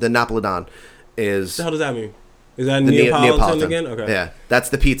the Napolitan is. What the hell does that mean? Is that Neapolitan again? Okay. Yeah, that's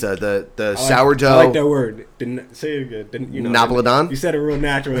the pizza. The sourdough. I like that word. Say it again. Napolitan. You said it real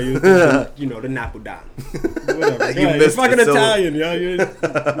naturally. The Napolitan. Whatever. You're fucking Italian, yo.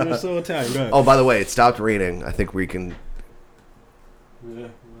 You're so Italian. Go ahead. Oh, by the way, it stopped raining. I think we can. Yeah.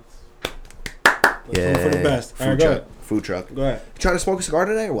 Let's hope for the best. All right, go ahead. Food truck. Go ahead. You trying to smoke a cigar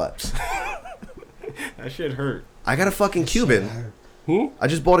today or what? That shit hurt. I got a fucking Cuban. I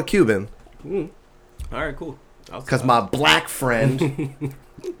just bought a Cuban. All right, cool. Because my black friend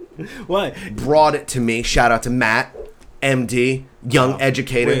what brought it to me. Shout out to Matt, MD, young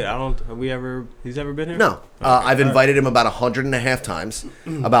educator. Wait, he's ever been here? No. I've invited him about 100.5 times.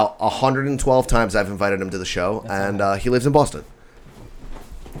 About 112 times I've invited him to the show. And he lives in Boston.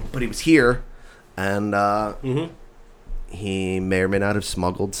 But he was here. And he may or may not have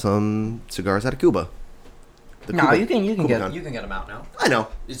smuggled some cigars out of Cuba. You can get them out now. I know.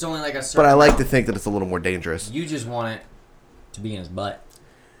 It's only like a certain but I like to think that it's a little more dangerous. You just want it to be in his butt.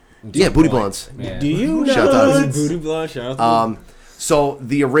 Yeah, booty blunts. Yeah. Do you know? Shout out. Booty blunts. Shout out. So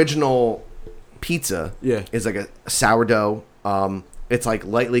the original pizza is like a sourdough. It's like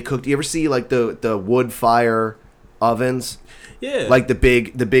lightly cooked. You ever see like the wood fire ovens? Yeah. Like the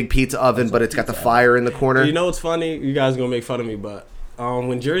big pizza oven, but it's got the fire in the corner. You know what's funny? You guys are gonna make fun of me, but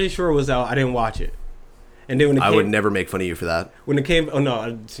when Jersey Shore was out, I didn't watch it. And then when I would never make fun of you for that. When it came,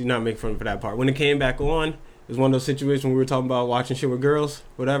 I do not make fun for that part. When it came back on, it was one of those situations where we were talking about watching shit with girls,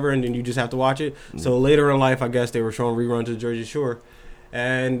 whatever, and then you just have to watch it. So later in life, I guess they were showing reruns of Jersey Shore,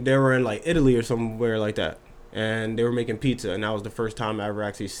 and they were in like Italy or somewhere like that, and they were making pizza, and that was the first time I ever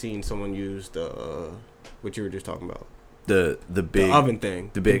actually seen someone use the what you were just talking about, the big oven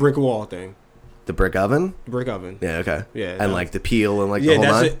thing, the big brick wall thing. The brick oven? Brick oven. Yeah, okay. Yeah. And like the peel and like the whole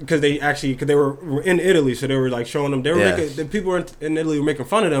that's nine? it. Because they were in Italy, so they were like showing them. They were making, the people in Italy were making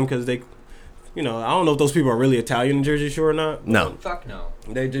fun of them because they, I don't know if those people are really Italian in Jersey Shore or not. No. Fuck no.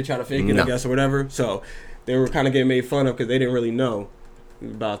 They did try to fake it, I guess, or whatever. So they were kind of getting made fun of because they didn't really know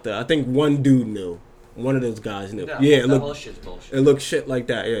about that. I think one dude knew. One of those guys knew. Yeah, it looked shit like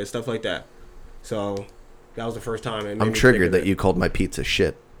that. Yeah, stuff like that. So that was the first time. I'm triggered that you called my pizza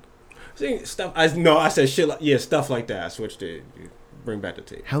shit. See, stuff. I said shit like stuff like that. I switched it. Bring back the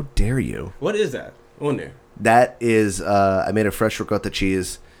tape. How dare you? What is that on there? That is I made a fresh ricotta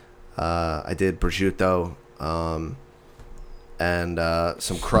cheese. I did prosciutto, and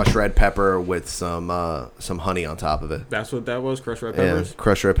some crushed red pepper with some honey on top of it. That's what that was. Crushed red peppers. Yeah,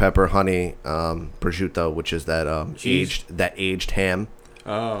 crushed red pepper, honey, prosciutto, which is that aged ham.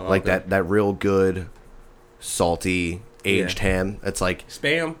 Oh, like that real good, salty. Aged ham. It's like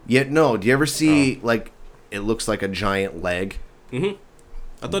Spam. Yeah, no. Do you ever see like it looks like a giant leg? I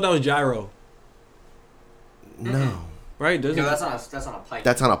thought that was gyro. No. Right? No, that's on a pike.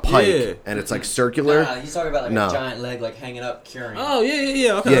 That's on a pike, and it's like circular. No, he's talking about like a giant leg like hanging up, curing. Oh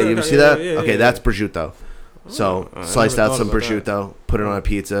yeah. Okay, yeah, you ever see that? Okay, that's prosciutto. So sliced out some prosciutto, put it on a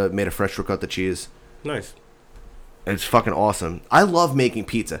pizza, made a fresh ricotta cheese. Nice. It's fucking awesome. I love making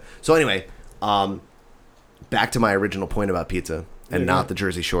pizza. So anyway, back to my original point about pizza and not the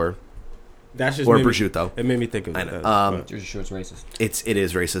Jersey Shore. That's just prosciutto. It made me think of I know. that. Jersey Shore's racist. It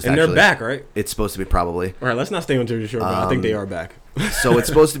is racist. And actually. they're back, right? It's supposed to be probably. All right, let's not stay on Jersey Shore, but I think they are back. So it's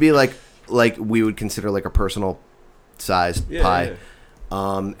supposed to be like we would consider like a personal sized pie,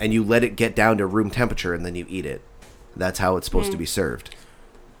 and you let it get down to room temperature and then you eat it. That's how it's supposed to be served,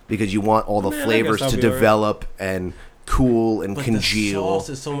 because you want all the flavors to develop and cool and congeal. The sauce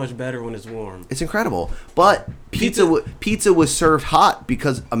is so much better when it's warm. It's incredible. But pizza was served hot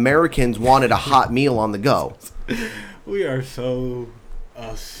because Americans wanted a hot meal on the go. We are so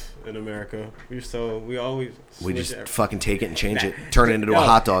us. in America. We always just fucking take it and change it, turn it into a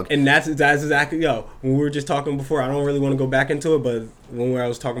hot dog. And that's exactly when we were just talking before. I don't really want to go back into it, but when I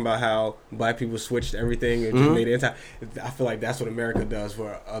was talking about how black people switched everything and just made it I feel like that's what America does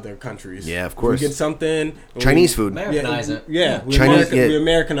for other countries. Yeah, of course. We get something Chinese food. Americanize it. Yeah, we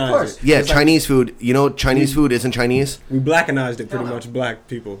Americanize it. Yeah, Chinese food. You know, Chinese food isn't Chinese. We blackanized it pretty much. Black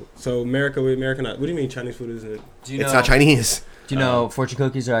people. So America, we Americanized. What do you mean Chinese food isn't? It's not Chinese. Do you know fortune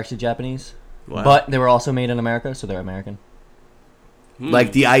cookies are actually Japanese? Wow. But they were also made in America, so they're American.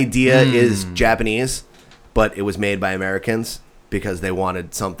 Like the idea is Japanese, but it was made by Americans because they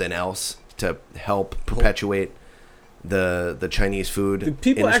wanted something else to help perpetuate the Chinese food Do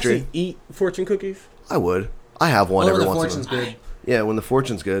people industry. actually eat fortune cookies? I would. I have one every once in a while. Good. Yeah, when the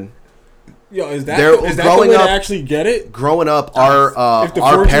fortune's good. Yo, is that the way to actually get it? Growing up,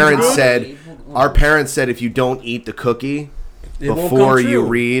 our parents said if you don't eat the cookie before you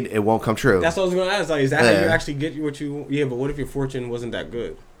read, it won't come true. That's what I was going to ask. Like, is that how you actually get what you? Yeah, but what if your fortune wasn't that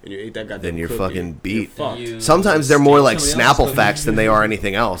good and you ate that goddamn? Then you're cookie? Fucking beat. You're Sometimes they're more like Snapple facts than they are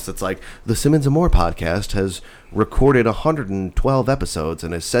anything else. It's like the Simmons and More podcast has recorded 112 episodes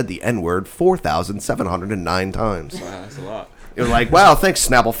and has said the N-word 4,709 times. Wow, that's a lot. You're like, wow, thanks,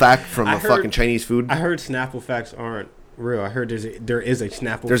 Snapple fact from the fucking Chinese food. I heard Snapple facts aren't real. I heard there is a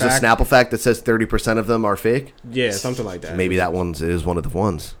Snapple There's fact. a Snapple fact that says 30% of them are fake? Yeah, something like that. Maybe that is one of the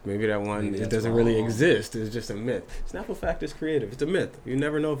ones. Maybe that one it doesn't really exist. It's just a myth. Snapple fact is creative. It's a myth. You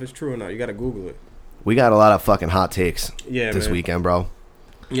never know if it's true or not. You got to Google it. We got a lot of fucking hot takes this man. weekend, bro.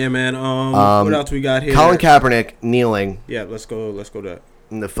 Yeah, man. What else we got here? Colin Kaepernick kneeling. Yeah, let's go to that.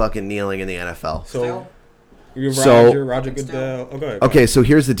 The fucking kneeling in the NFL. So Roger Goodell. Oh, go ahead. Okay, so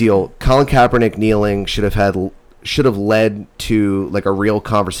here's the deal. Colin Kaepernick kneeling should have led to like a real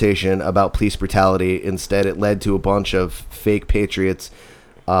conversation about police brutality. Instead, it led to a bunch of fake patriots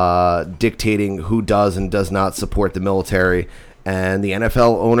dictating who does and does not support the military, and the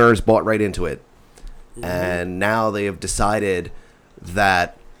NFL owners bought right into it. And now they have decided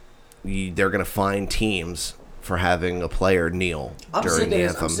that they're going to fine teams for having a player kneel during the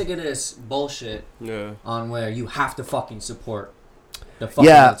anthem. I'm sick of this bullshit on where you have to fucking support the fucking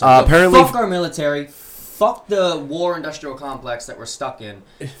military. Apparently fuck our military. Fuck the war industrial complex that we're stuck in.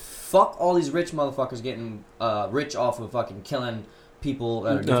 Fuck all these rich motherfuckers getting rich off of fucking killing people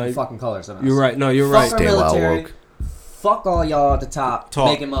that are different fucking colors than us. You're right. No, you're right. Fuck our military. Fuck all y'all at the top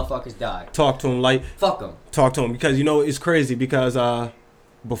making motherfuckers die. Talk to them like... Fuck them. Talk to them. Because, it's crazy because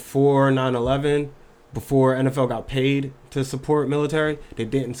before 9/11... Before NFL got paid to support military, they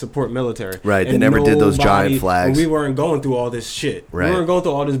didn't support military. Right, they never did those giant flags. We weren't going through all this shit. Right. We weren't going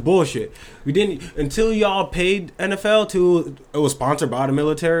through all this bullshit. We didn't until y'all paid NFL it was sponsored by the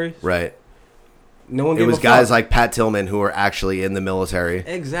military. Right. No one. It was guys like Pat Tillman who were actually in the military.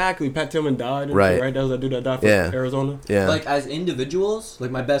 Exactly. Pat Tillman died. Right. That was that dude that died from Arizona. Yeah. Like as individuals,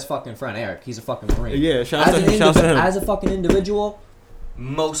 like my best fucking friend Eric, he's a fucking Marine. Yeah. Shout out to him. As a fucking individual.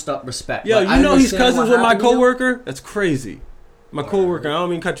 Most up respect. Yo, he's cousins with my coworker? That's crazy. My coworker, I don't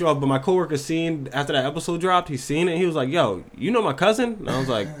mean to cut you off, but my coworker seen after that episode dropped, he seen it. He was like, "Yo, you know my cousin?" And I was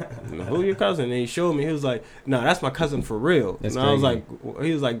like, "Who your cousin?" And he showed me. He was like, "No, that's my cousin for real." That's and crazy.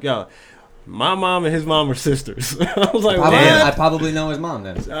 he was like, "Yo, my mom and his mom are sisters." I was like, "What?" I I probably know his mom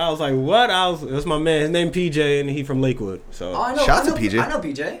then. I was like, "What?" That's my man. His name PJ, and he from Lakewood. So shout out to PJ. I know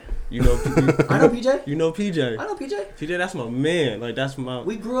PJ. You know, I know PJ. You know PJ. I know PJ. PJ, that's my man. Like that's my.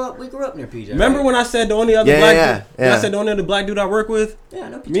 We grew up near PJ. Remember when I said the only other black dude? I said the only other black dude I work with. Yeah, I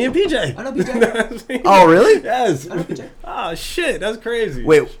know PJ. Me and PJ. I know PJ. Oh really? Yes. I know PJ. Oh shit, that's crazy.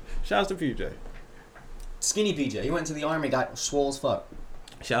 Wait. Shouts to PJ. Skinny PJ. He went to the army, got swole as fuck.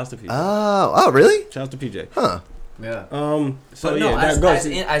 Shouts to PJ. Oh really? Shouts to PJ. Huh. Yeah. So but no,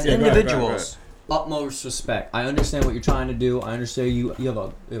 yeah, as individuals, utmost respect. I understand what you're trying to do. I understand you have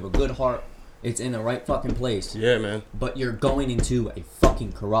a good heart. It's in the right fucking place. Yeah, man. But you're going into a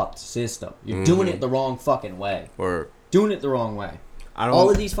fucking corrupt system. You're doing it the wrong fucking way. Doing it the wrong way. All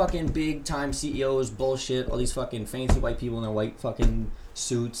of these fucking big time CEOs bullshit. All these fucking fancy white people in their white fucking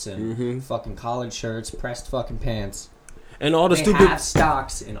suits and fucking collared shirts, pressed fucking pants. And all the they stupid have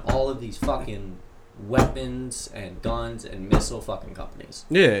stocks in all of these fucking weapons and guns and missile fucking companies.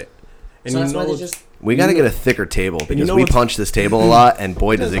 Yeah. And so that's why they just... We got to get a thicker table because we punch this table a lot, and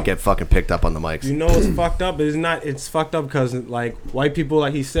boy, does it get fucking picked up on the mics. You know what's fucked up? It's not. It's fucked up because like white people,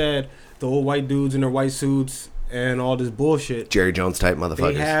 like he said, the old white dudes in their white suits and all this bullshit. Jerry Jones type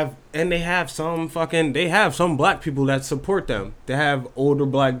motherfuckers. They have some black people that support them. They have older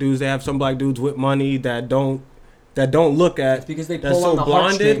black dudes. They have some black dudes with money that don't that don't look at. It's because they pull on the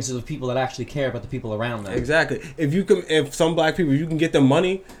heartstrings of the people that actually care about the people around them. Exactly. If some black people, you can get them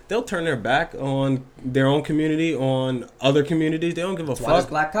money, they'll turn their back on their own community, on other communities. They don't give a fuck. Why there's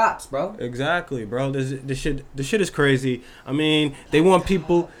black cops, bro? Exactly, bro. This shit is crazy. I mean, they want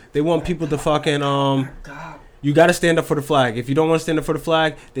people to fucking you got to stand up for the flag. If you don't want to stand up for the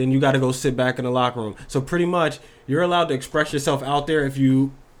flag, then you got to go sit back in the locker room. So pretty much, you're allowed to express yourself out there if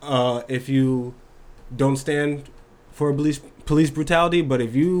you don't stand for police brutality, but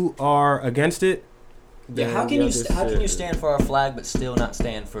if you are against it, how can you stand for our flag but still not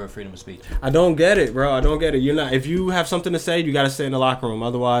stand for freedom of speech? I don't get it, bro. I don't get it. You're not. If you have something to say, you got to stay in the locker room.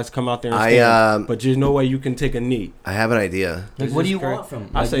 Otherwise, come out there and stand. But there's no way you can take a knee. I have an idea. What do you want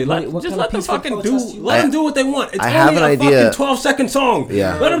from? I say let them fucking do. Let them do what they want. It's have only an idea. Fucking 12-second song.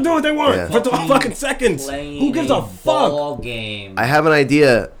 Yeah. Let them do what they want for 12 fucking seconds. Who gives a fuck? Game. I have an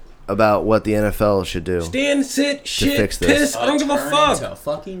idea about what the NFL should do. Stand, sit, shit, piss. I don't give a fuck. Into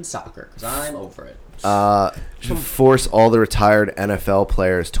fucking soccer, because I'm over it. Force all the retired NFL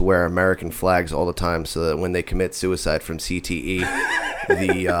players to wear American flags all the time, so that when they commit suicide from CTE,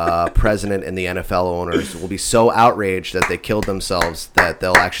 the president and the NFL owners will be so outraged that they killed themselves that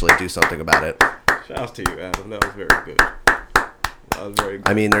they'll actually do something about it. Shout out to you, Adam. That was very good. That was very good.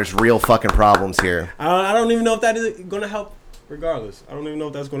 I mean, there's real fucking problems here. I don't even know if that is going to help. Regardless, I don't even know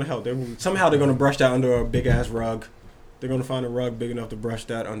if that's going to help. Somehow they're going to brush that under a big ass rug. They're going to find a rug big enough to brush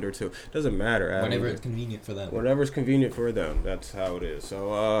that under too. Doesn't matter. Adam. Whenever it's convenient for them. Whatever's convenient for them. That's how it is.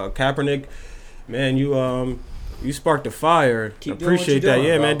 So Kaepernick, man, you sparked a fire. Appreciate that.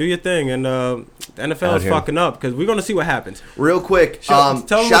 Doing, man, do your thing. And the NFL is fucking up because we're going to see what happens. Real quick, shout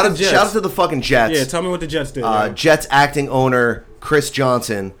out to the fucking Jets. Yeah, tell me what the Jets did. Jets acting owner Chris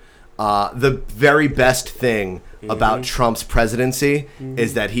Johnson. The very best thing about Trump's presidency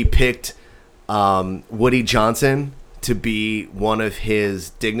is that he picked Woody Johnson to be one of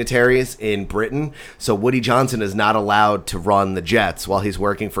his dignitaries in Britain. So Woody Johnson is not allowed to run the Jets while he's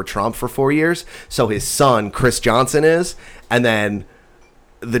working for Trump for 4 years. So his son, Chris Johnson, is. And then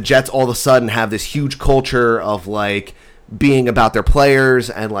the Jets all of a sudden have this huge culture of like being about their players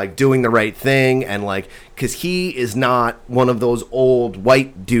and like doing the right thing, and like because he is not one of those old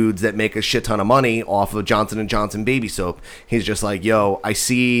white dudes that make a shit ton of money off of Johnson & Johnson baby soap. He's just like, yo, I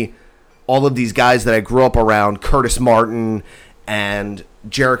see all of these guys that I grew up around, Curtis Martin and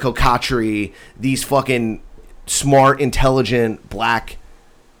Jericho Cotchery, these fucking smart, intelligent black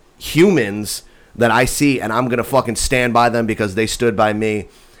humans that I see, and I'm gonna fucking stand by them because they stood by me.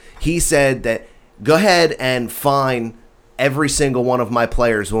 He said that go ahead and fine every single one of my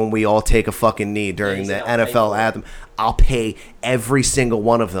players when we all take a fucking knee during the NFL anthem. I'll pay every single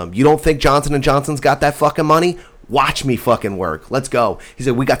one of them. You don't think Johnson & Johnson's got that fucking money? Watch me fucking work. Let's go. He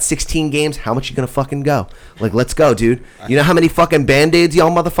said, we got 16 games. How much you gonna fucking go? Like, let's go, dude. You know how many fucking Band-Aids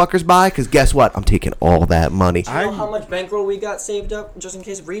y'all motherfuckers buy? Because guess what? I'm taking all that money. Do you know how much bankroll we got saved up just in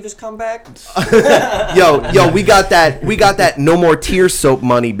case Revis come back? yo, we got that no more tears soap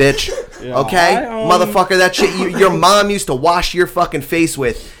money, bitch. Okay? Motherfucker, that shit your mom used to wash your fucking face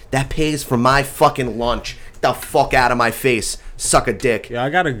with. That pays for my fucking lunch. Get the fuck out of my face. Suck a dick. Yeah, I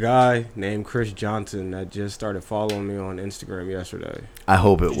got a guy named Chris Johnson that just started following me on Instagram yesterday. I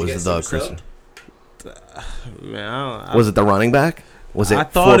hope it was the Chris. Man, was it the running back? Was it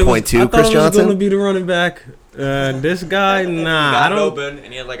 4.2 Chris Johnson? I thought it was going to be the running back. This guy, nah, I don't. Open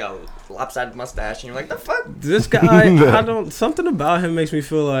and he had like a lopsided mustache, and you're like, the fuck? This guy, something about him makes me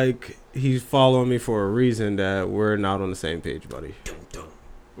feel like he's following me for a reason that we're not on the same page, buddy.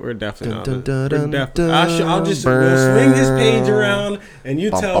 We're definitely not. I'll just swing his page around, and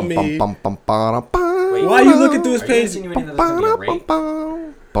you tell me why you looking through his page. I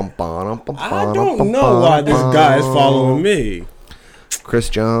don't know why this guy is following me. Chris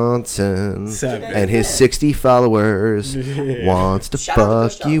Johnson and his 60 followers wants to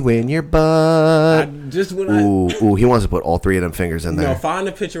fuck you in your butt. Ooh, he wants to put all three of them fingers in there. No, find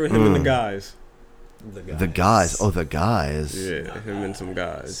a picture of him and the guys. The guys. Oh, the guys. Yeah, him and some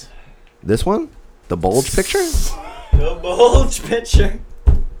guys. This one? The bulge picture? The bulge picture.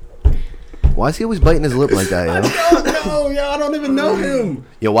 Why is he always biting his lip like that, yo? I don't know, yo. I don't even know him.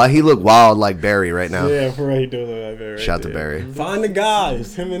 Yo, why he look wild like Barry right now? Yeah, for he does look like Barry. Shout to Barry. Find the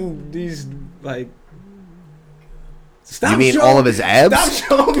guys. Him and these, like... You mean all of his abs?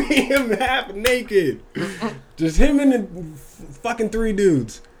 Stop showing me him half naked. Just him and the fucking three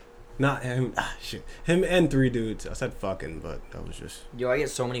dudes. Not him. Shit. Him and three dudes. I said fucking, but that was just... Yo, I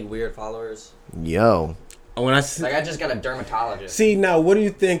get so many weird followers. Yo. When I just got a dermatologist. See, now, what do you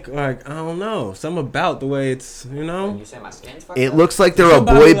think? Like, I don't know. Something about the way it's, you know? You say my skin's fucked It up? looks like they're a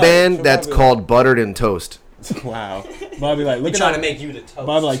boy band that's called Buttered and Toast. Wow. Bobby like, look at trying to make you the toast.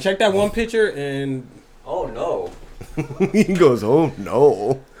 Bobby like, check that one picture and. Oh no. He goes, oh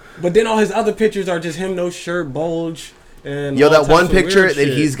no. But then all his other pictures are just him, no shirt, bulge, and that one picture that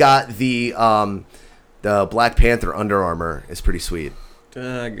he's got the Black Panther Under Armour is pretty sweet.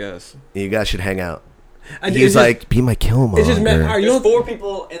 I guess you guys should hang out. He's like, be my Killmonger. It's just there's 4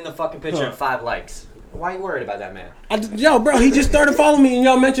 people in the fucking picture and 5 likes. Why are you worried about that, man? Yo, bro, he just started following me and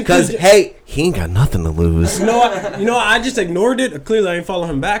y'all mentioned because hey, he ain't got nothing to lose. You know what? I just ignored it. Clearly, I ain't follow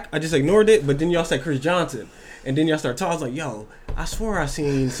him back. I just ignored it. But then y'all said Chris Johnson, and then y'all started talking. I was like, yo, I swore I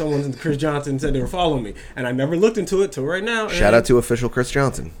seen someone Chris Johnson said they were following me, and I never looked into it till right now. Shout out to official Chris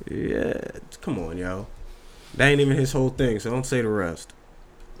Johnson. Yeah, come on, yo. That ain't even his whole thing, so don't say the rest.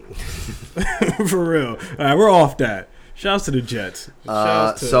 For real. All right, we're off that. Shouts to the Jets.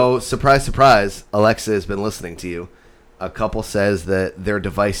 So, surprise, surprise, Alexa has been listening to you. A couple says that their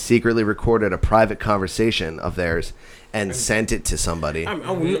device secretly recorded a private conversation of theirs and sent it to somebody.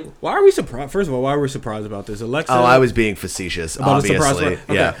 Why are we surprised? First of all, why are we surprised about this? Alexa. Oh, I was being facetious, obviously. Okay.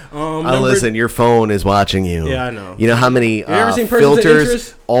 Yeah. Listen, your phone is watching you. Yeah, I know. You know how many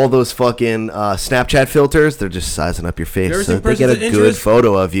filters, all those fucking Snapchat filters, they're just sizing up your face. So they get a good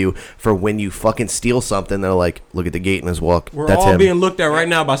photo of you for when you fucking steal something. They're like, look at the gait in his walk. That's all him. Being looked at right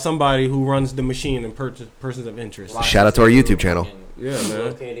now by somebody who runs the machine and persons of interest. Shout out to our YouTube channel. Yeah,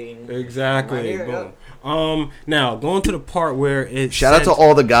 man. Exactly. Boom. Now going to the part where it. Shout out to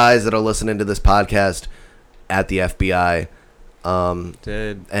all the guys that are listening to this podcast at the FBI,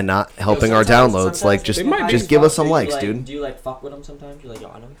 and not helping our downloads. Like, just give us some likes, dude. Do you like fuck with them sometimes? You're like, yo,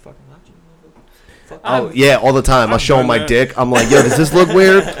 I know you fucking watching. Oh yeah, all the time. I'll show them my dick. I'm like, yo, does this look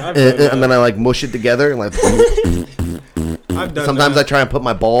weird? And then I like mush it together and like. Sometimes I try and put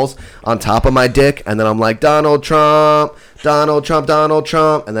my balls on top of my dick, and then I'm like, Donald Trump, Donald Trump, Donald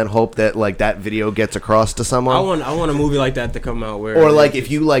Trump, and then hope that like that video gets across to someone. I want a movie like that to come out where, or like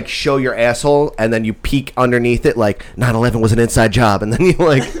if you like show your asshole and then you peek underneath it, like 9/11 was an inside job, and then you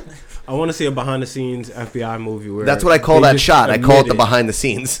like. I want to see a behind the scenes FBI movie where that's what I call that shot. I call it the behind the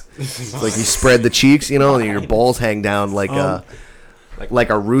scenes. It's like you spread the cheeks, you know, and your balls hang down like a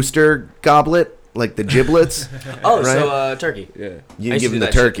rooster goblet. Like the giblets. Oh, right? So turkey. Yeah. You give him the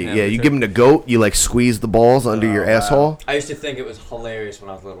turkey. Yeah, you give him the goat. You like squeeze the balls under your asshole. I used to think it was hilarious when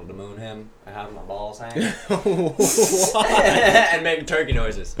I was little to moon him and have my balls hang. And make turkey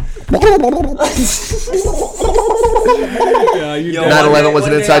noises. 9/11 was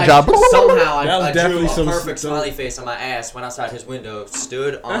an inside job. Somehow I drew a perfect smiley face on my ass, went outside his window,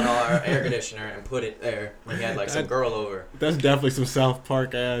 stood on our air conditioner, and put it there when he had like some girl over. That's definitely some South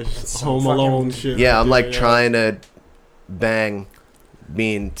Park ass Home Alone shit. Yeah, I'm like trying to bang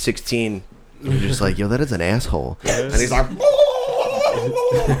being 16. You're just like, yo, that is an asshole. And he's like,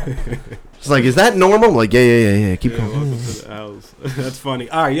 it's like, is that normal? I'm like, yeah. Keep going. That's funny.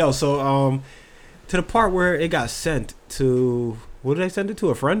 All right, yo. So, to the part where it got sent to, what did I send it to?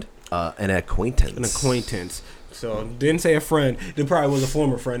 A friend? An acquaintance. An acquaintance. So didn't say a friend. It probably was a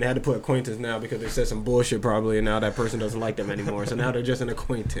former friend. They had to put acquaintance now because they said some bullshit probably, and now that person doesn't like them anymore. So now they're just an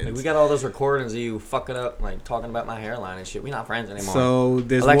acquaintance. Like, we got all those recordings of you fucking up, like talking about my hairline and shit. We're not friends anymore. So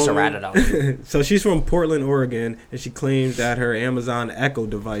this Alexa ratted out. So she's from Portland, Oregon, and she claims that her Amazon Echo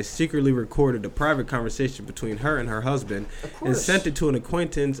device secretly recorded a private conversation between her and her husband and sent it to an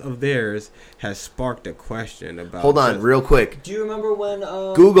acquaintance of theirs. Has sparked a question about. Hold on, real quick. Do you remember when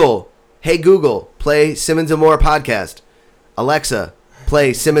Google? Hey Google, play Simmons and More podcast. Alexa,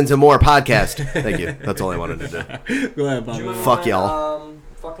 play Simmons and More podcast. Thank you. That's all I wanted to do. Go ahead, Bob. Fuck y'all.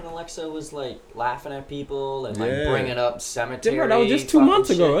 Fucking Alexa was like laughing at people and like bringing up cemetery. That was just 2 months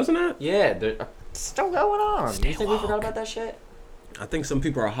ago, wasn't it? Yeah, it's still going on. You think we forgot about that shit? I think some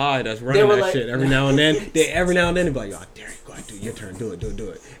people are high that's running that shit every now and then. They be like, yo, there you go, do your turn, do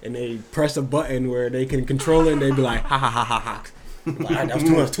it. And they press a button where they can control it and they be like, ha ha ha ha ha. Like, that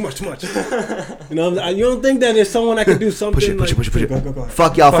was too much. You know, you don't think that there's someone that can do something? Push it. Go.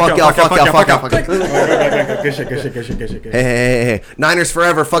 Fuck y'all. Good shit. Hey. Niners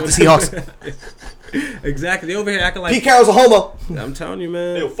forever. Fuck the Seahawks. Exactly. They over here acting like Pete Carroll's a homo. I'm telling you,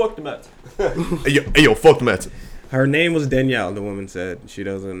 man. Hey, yo, fuck the Mets. Hey, fuck the Mets. Her name was Danielle, the woman said. She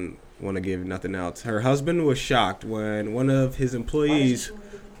doesn't want to give nothing else. Her husband was shocked when one of his employees,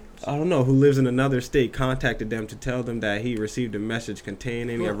 I don't know, who lives in another state, contacted them to tell them that he received a message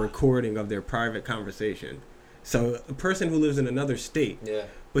containing a recording of their private conversation. So a person who lives in another state,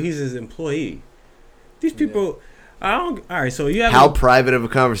 but he's his employee. These people, all right. So you have how private of a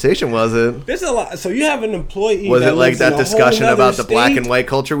conversation was it? There's a lot. So you have an employee. Was it like that discussion about the black and white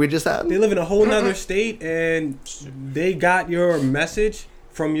culture we just had? They live in a whole nother state, and they got your message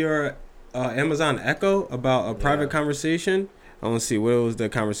from your Amazon Echo about a private conversation. I want to see what was the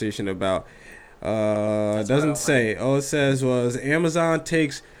conversation about. Doesn't say. All it says was Amazon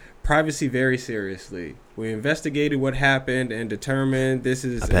takes privacy very seriously. We investigated what happened and determined this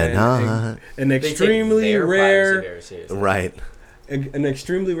is an extremely rare, right? An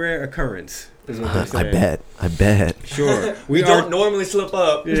extremely rare occurrence. Is what I bet. Sure. We don't normally slip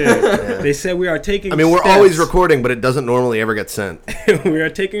up. Yeah. They said we are taking. I mean, we're always recording, but it doesn't normally ever get sent. We are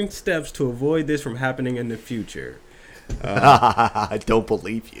taking steps to avoid this from happening in the future. I don't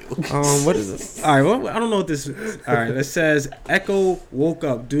believe you. What is this? All right, well, I don't know what this is. All right, it says Echo woke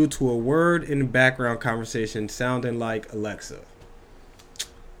up due to a word in the background conversation sounding like Alexa.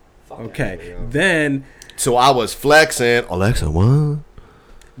 Okay, then. So I was flexing. Alexa, what?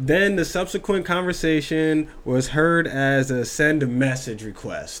 Then the subsequent conversation was heard as a send message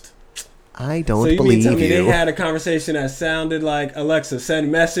request. I don't believe you. They had a conversation that sounded like Alexa, send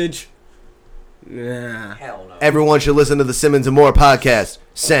message. Nah. Hell no. Everyone should listen to the Simmons and More podcast.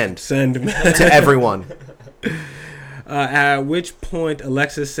 Send to everyone. At which point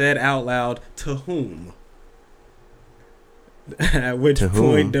Alexa said out loud, "To whom?" At which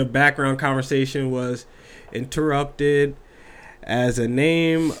point the background conversation was interrupted as a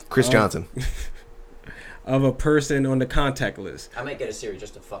name Chris Johnson of a person on the contact list. I might get a Siri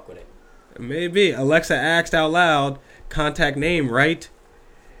just to fuck with it. Maybe. Alexa asked out loud, "Contact name, right?"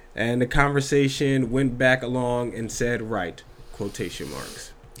 And the conversation went back along and said, "Right," quotation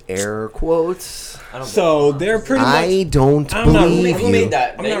marks. Air quotes. So they're pretty much. I don't believe you. Who made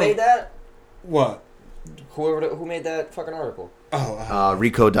that? They made that? What? Who made that fucking article?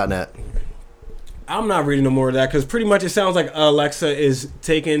 Recode.net. I'm not reading no more of that because pretty much it sounds like Alexa is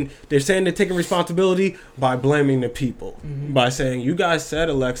they're saying they're taking responsibility by blaming the people. Mm-hmm. By saying, you guys said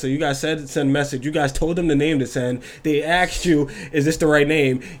Alexa, you guys said send message, you guys told them the name to send. They asked you, is this the right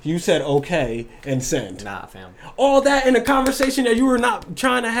name? You said okay and send. Nah, fam. All that in a conversation that you were not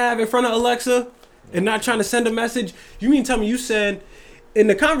trying to have in front of Alexa and not trying to send a message. You mean tell me you said in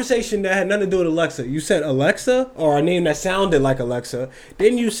the conversation that had nothing to do with Alexa, you said Alexa or a name that sounded like Alexa.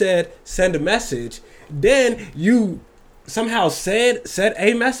 Then you said send a message. Then you somehow said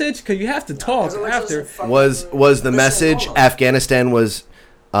a message because you have to talk after. Was the message Afghanistan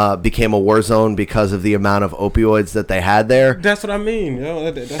became a war zone because of the amount of opioids that they had there? That's what I mean.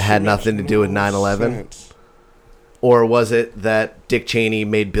 That had nothing to do with 9/11. Or was it that Dick Cheney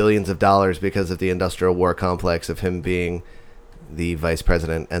made billions of dollars because of the industrial war complex of him being the vice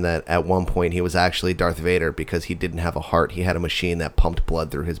president, and that at one point he was actually Darth Vader because he didn't have a heart. He had a machine that pumped blood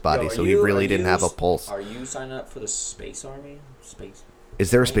through his body, so he really didn't have a pulse. Are you signing up for the space army?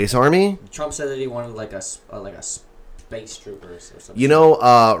 Is there a space army? Trump said that he wanted like a space troopers or something. You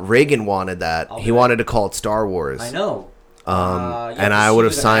know, Reagan wanted that. He wanted to call it Star Wars. I know. And I would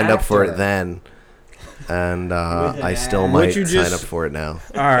have signed up for it then. And I still might sign up for it now.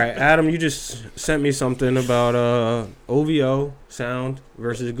 All right, Adam, you just sent me something about OVO sound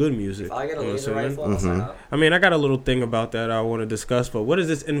versus good music. If I get a laser rifle, I'll sign up. I mean, I got a little thing about that I want to discuss, but what is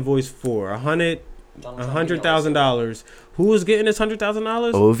this invoice for? $100,000. Who was getting this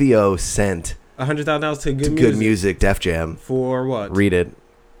 $100,000? OVO sent $100,000 to Good Music, Def Jam. For what? Read it.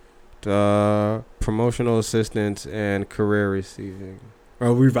 Promotional assistance and career receiving.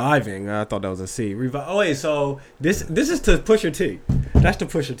 Or reviving. I thought that was a C. So this is to Pusha T. That's to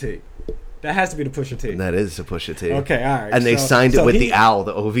Pusha T. That has to be the Pusha T. That is to Pusha T. Okay, all right. And they signed it with the owl,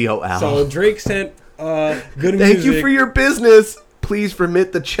 the OVO owl. So Drake sent Good Music. Thank you for your business. Please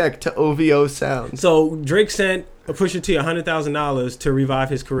remit the check to OVO Sound. So Drake sent Pusha T $100,000 to revive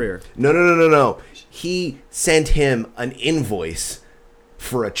his career. No. He sent him an invoice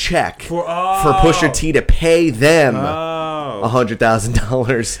for a check for Pusha T to pay them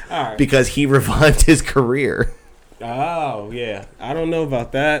 $100,000 because he revived his career. Oh yeah, I don't know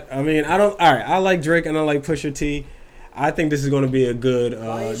about that. I mean, I don't. All right, I like Drake and I like Pusha T. I think this is going to be a good.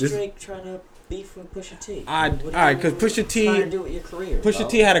 Why is Drake trying to beef with Pusha T? All right, because Pusha T. Trying to do with your career. Pusha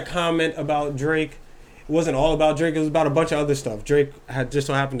T had a comment about Drake. It wasn't all about Drake. It was about a bunch of other stuff. Drake had just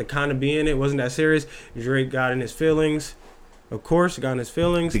so happened to kind of be in it. It wasn't that serious. Drake got in his feelings. Of course, got in his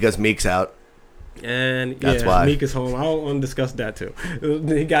feelings. Because Meek's out. And that's why Meek is home. I want to discuss that too.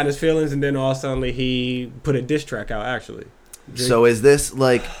 He got in his feelings, and then all of a sudden he put a diss track out. Actually, so is this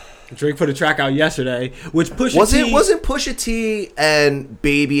like Drake put a track out yesterday, which wasn't Pusha T and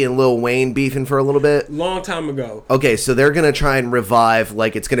Baby and Lil Wayne beefing for a little bit? Long time ago. Okay, so they're gonna try and revive,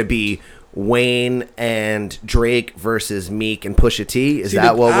 like it's gonna be Wayne and Drake versus Meek and Pusha T. Is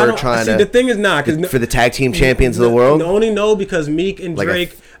that what we're trying to? The thing is not for the tag team champions of the world. Only no, because Meek and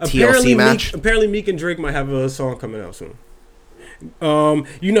Drake TLC match. Apparently, Meek and Drake might have a song coming out soon.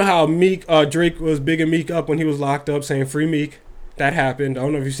 You know how Meek, Drake was bigging Meek up when he was locked up, saying "Free Meek." That happened. I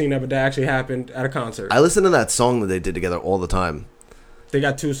don't know if you've seen that, but that actually happened at a concert. I listen to that song that they did together all the time. They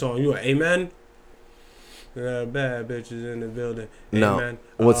got 2 songs. You know, Amen. Bad bitches in the building. No. Amen.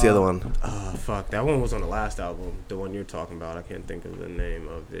 What's the other one? Oh fuck, that one was on the last album. The one you're talking about. I can't think of the name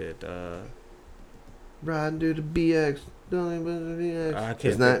of it. Riding to the BX. I can't.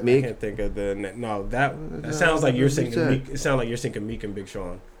 Isn't that Meek? I can't think of the. No, that sounds like you're singing Meek. It sounds like you're singing Meek and Big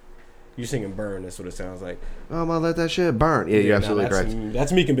Sean. You're singing Burn. That's what it sounds like. I'm gonna let that shit burn. Yeah, you're absolutely correct.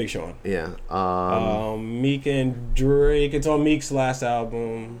 That's Meek and Big Sean. Yeah. Meek and Drake. It's on Meek's last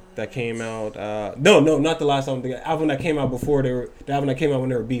album that came out. No, not the last album. The album that came out before they were. The album that came out when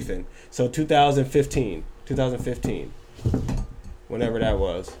they were beefing. So 2015. Whenever that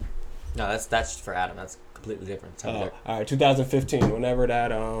was. No, that's for Adam. That's completely different. All right, 2015. Whenever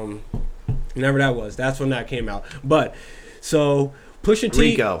that was. That's when that came out. But so Pusha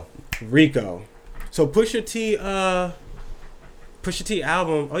T. Rico. So Pusha T album.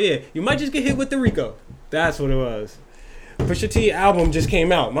 Oh yeah, you might just get hit with the Rico. That's what it was. Pusha T album just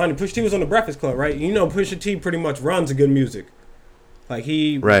came out. Mind you, Pusha T was on the Breakfast Club, right? You know, Pusha T pretty much runs the good music. Like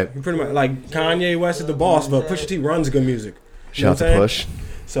he pretty much like Kanye West is the boss, but Pusha T runs good music. Shout out to Push.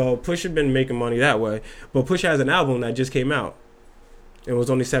 So Pusha been making money that way, but Pusha has an album that just came out. It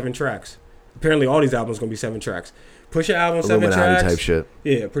was only 7 tracks. Apparently, all these albums gonna be 7 tracks. Pusha album 7 Illuminati tracks. Type shit.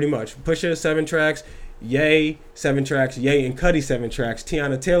 Yeah, pretty much. Pusha 7 tracks. Ye 7 tracks. Ye and Cudi 7 tracks.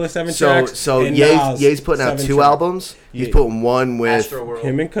 Tiana Taylor 7 tracks. So Ye's putting out 2 albums. He's putting one with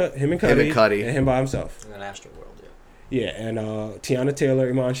him and Cudi, and him by himself. And then Astroworld, yeah. Yeah, and Tiana Taylor,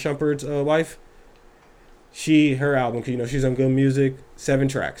 Iman Shumpert's wife. Her album, you know, she's on Good Music, 7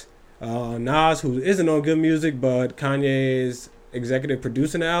 tracks. Nas, who isn't on Good Music, but Kanye is executive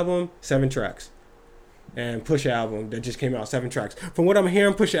producing the album, 7 tracks. And Pusha album that just came out, 7 tracks. From what I'm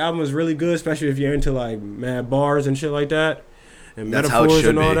hearing, Pusha album is really good, especially if you're into like mad bars and shit like that, and that's metaphors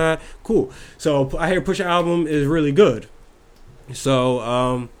and all that. Cool. So I hear Pusha album is really good.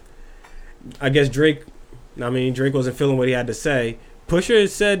 So I guess Drake wasn't feeling what he had to say. Pusha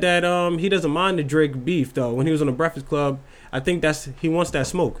said that he doesn't mind the Drake beef though. When he was on the Breakfast Club, I think he wants that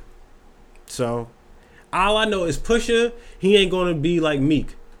smoke. So all I know is Pusha, he ain't gonna be like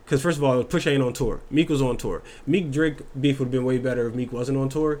Meek. Because first of all, Pusha ain't on tour. Meek was on tour. Meek Drake beef would have been way better if Meek wasn't on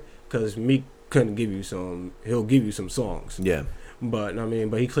tour. Because Meek couldn't give you some. He'll give you some songs. Yeah. But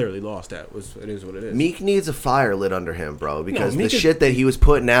he clearly lost that. It is what it is. Meek needs a fire lit under him, bro. Because the shit that he was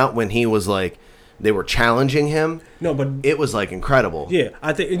putting out when he was like, they were challenging him. No, but it was like incredible. Yeah,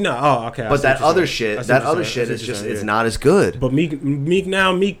 I think no. Oh, okay. But that other shit is just it's not as good. But Meek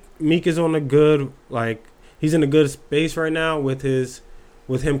is on a good he's in a good space right now with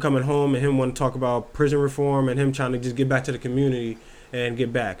him coming home and him wanting to talk about prison reform and him trying to just get back to the community and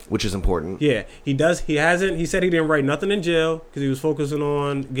get back. Which is important. Yeah, he does. He said he didn't write nothing in jail because he was focusing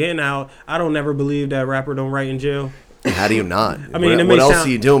on getting out. I don't never believe that rapper don't write in jail. How do you not? I mean, what else are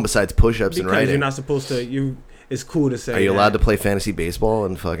you doing besides push-ups and writing? You're not supposed to. It's cool to say. Are you allowed to play fantasy baseball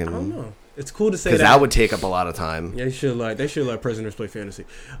and fucking? I don't know. It's cool to say because that would take up a lot of time. Yeah, they should let prisoners play fantasy.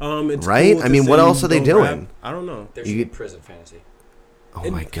 It's right? Cool I mean, what else are they doing? Rap. I don't know. There should be prison fantasy. Oh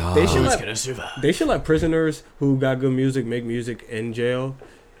my god! They should let prisoners who got good music make music in jail,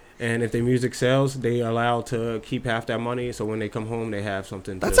 and if their music sells, they are allowed to keep half that money. So when they come home, they have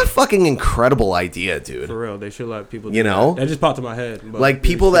something. That's a fucking incredible idea, dude. For real, they should let people. That just popped in my head. Like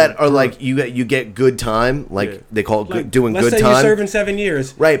people that are like you get good time, they call it doing good time. Let's say you're serving 7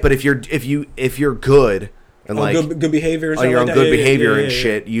 years, right? But if you're good. And good behavior, and you're on good behavior and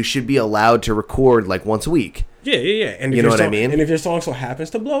shit, you should be allowed to record like once a week. Yeah. And you know what I mean? And if your song so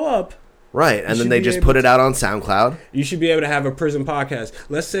happens to blow up, right, and then they just put it out on SoundCloud. You should be able to have a prison podcast.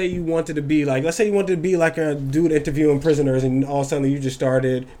 Let's say you wanted to be like a dude interviewing prisoners, and all of a sudden you just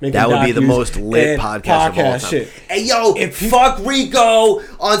started making that would be the most lit podcast of all time. Shit. Hey yo, fuck Rico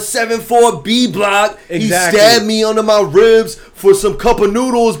on 7-4 B block. Exactly. He stabbed me under my ribs for some cup of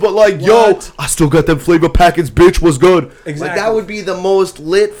noodles, but yo, I still got them flavor packets. Bitch, was good. Exactly. Like that would be the most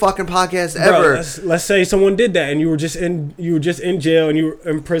lit fucking podcast ever. Let's say someone did that, and you were just in jail, and you were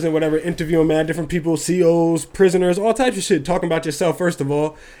in prison, whatever. Interviewing mad different people, COs, prisoners, all types of shit, talking about yourself first of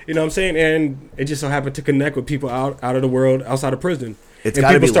all, you know what I'm saying? And it just so happened to connect with people out of the world, outside of prison. It's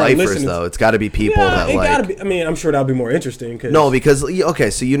got to be lifers though. It's got to be people that gotta be, I mean, I'm sure that'll be more interesting. Because okay,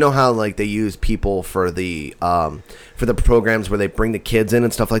 so you know how like they use people for the programs where they bring the kids in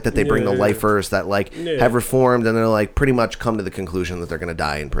and stuff like that. They bring the lifers that have reformed and they're like pretty much come to the conclusion that they're going to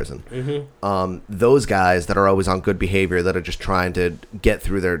die in prison. Mm-hmm. Those guys that are always on good behavior that are just trying to get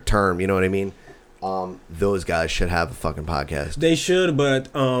through their term, you know what I mean? those guys should have a fucking podcast. They should, but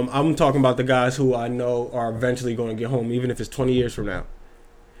I'm talking about the guys who I know are eventually going to get home, even if it's 20 years from now.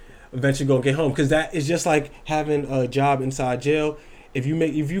 Eventually going to get home, because that is just like having a job inside jail. If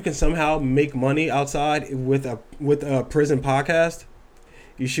you can somehow make money outside with a prison podcast,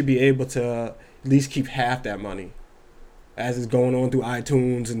 you should be able to at least keep half that money as it's going on through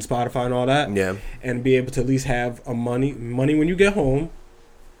iTunes and Spotify and all that. Yeah. And be able to at least have a money when you get home,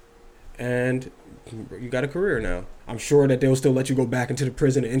 and you got a career now. I'm sure that they'll still let you go back into the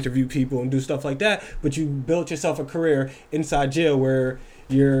prison and interview people and do stuff like that, but you built yourself a career inside jail where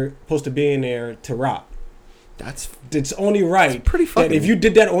you're supposed to be in there to rot. It's only right pretty fucking that if you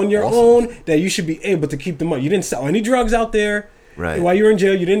did that on your own, that you should be able to keep the money. You didn't sell any drugs out there. Right. While you were in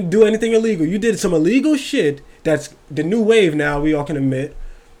jail, you didn't do anything illegal. You did some illegal shit. That's the new wave now, we all can admit.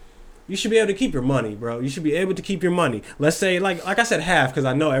 You should be able to keep your money, bro. You should be able to keep your money. Let's say, like I said, half, because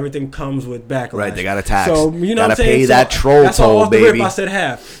I know everything comes with backlash. Right, they got to tax. So, you know what I'm saying? Pay that troll that's toll, all off the baby. rip, I said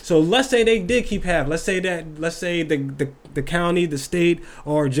half. So let's say they did keep half. Let's say the county, the state,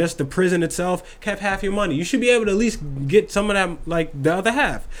 or just the prison itself kept half your money. You should be able to at least get some of that, like the other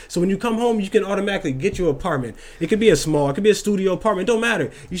half. So when you come home, you can automatically get you an apartment. It could be it could be a studio apartment. It don't matter.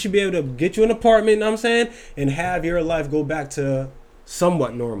 You should be able to get you an apartment, you know what I'm saying, and have your life go back to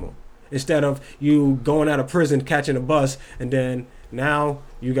somewhat normal. Instead of you going out of prison, catching a bus, and then now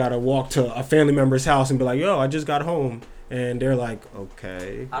you got to walk to a family member's house and be like, yo, I just got home. And they're like,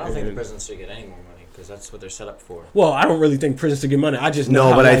 okay. I don't think the prisons should get any more money, because that's what they're set up for. Well, I don't really think prisons should get money. I just know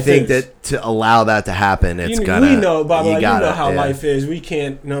how but life I think is. that to allow that to happen, it's gonna. We know, Bob, you know how yeah. life is. We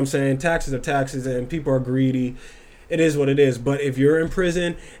can't, you know what I'm saying? Taxes are taxes, and people are greedy. It is what it is. But if you're in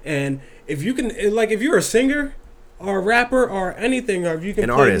prison, and if you can, like, if you're a singer, or a rapper, or anything, or if you can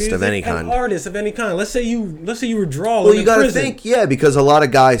an play artist music, of any kind. An artist of any kind. Let's say you were drawing. Well, you got to think, because a lot of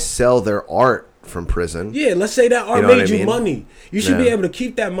guys sell their art from prison. Yeah, let's say that art You know made what I you mean? money. You should be able to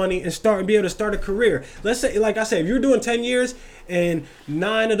keep that money and be able to start a career. Let's say, like I said, if you're doing 10 years and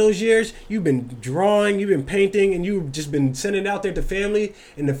 9 of those years you've been drawing, you've been painting, and you've just been sending it out there to family,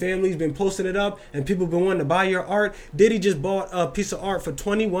 and the family's been posting it up, and people been wanting to buy your art. Diddy just bought a piece of art for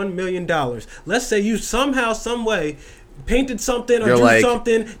 $21 million. Let's say you somehow, some way, painted something or drew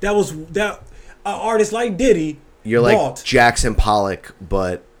something that an artist like Diddy You're bought. like Jackson Pollock,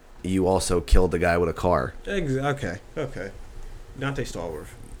 but you also killed the guy with a car. Okay. Dante Stallworth.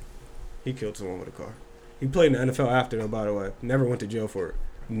 He killed someone with a car. He played in the NFL after, though, by the way. Never went to jail for it.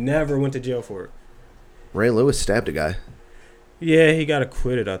 Ray Lewis stabbed a guy. Yeah, he got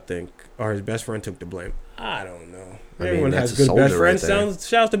acquitted, I think. Or his best friend took the blame. I don't know. Everyone that's has a good best soldier right friends.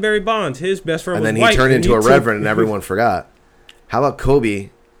 Shouts to Barry Bonds. His best friend and was then he white, turned into a took- reverend, and everyone forgot. How about Kobe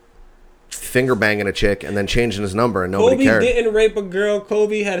finger banging a chick and then changing his number and nobody cared? Kobe didn't rape a girl.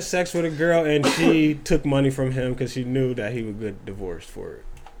 Kobe had sex with a girl, and she took money from him because she knew that he would get divorced for it.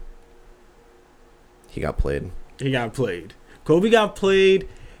 He got played. Kobe got played.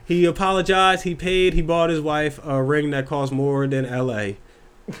 He apologized. He paid. He bought his wife a ring that cost more than L.A.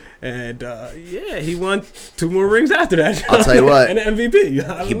 And, he won 2 more rings after that. I'll tell you what. And an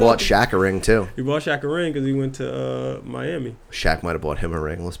MVP. He bought Shaq a ring, too. He bought Shaq a ring because he went to Miami. Shaq might have bought him a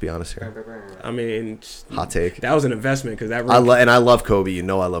ring, let's be honest here. I mean... Hot take. That was an investment because that ring... I love Kobe. You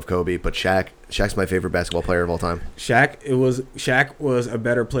know I love Kobe. But Shaq's my favorite basketball player of all time. Shaq was a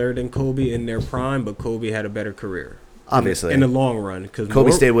better player than Kobe in their prime, but Kobe had a better career. Obviously. In the long run. Because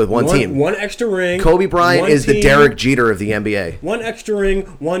Kobe stayed with one team. One extra ring. Kobe Bryant is the Derek Jeter of the NBA. One extra ring,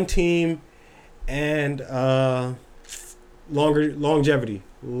 one team, and longevity.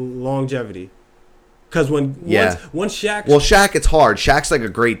 Because once Shaq... Well, Shaq, it's hard. Shaq's like a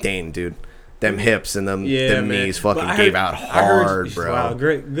Great Dane, dude. Them hips and them knees fucking gave out hard, bro. Wow,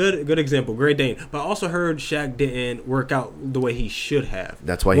 good example. Great Dane. But I also heard Shaq didn't work out the way he should have.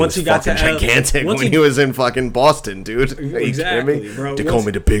 That's why he was fucking gigantic when he was in fucking Boston, dude. Exactly, bro. They call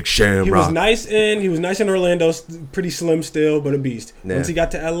me the Big Shamrock. He was nice in Orlando, pretty slim still, but a beast. Yeah. Once he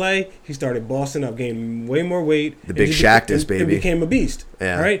got to LA, he started bossing up, gaining way more weight. The big Shaq baby. And became a beast.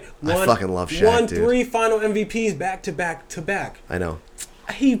 Yeah. Right? I fucking love Shaq, dude. Won 3 final MVPs back to back to back. I know.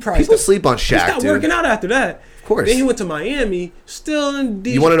 People sleep on Shaq, he stopped working out after that. Of course. Then he went to Miami, still in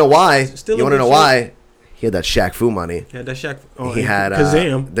deep. You want to know why? He had that Shaq Fu money. He had that Shaq. He had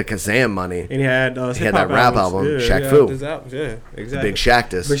Kazam. The Kazam money. And he had that rap album, Shaq Fu. Yeah, exactly. The Big Shaq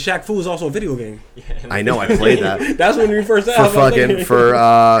disc. But Shaq Fu was also a video game. I know, I played that. That's when we first for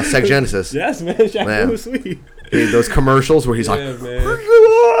Sega Genesis. Yes, man. Shaq Fu was sweet. Those commercials where he's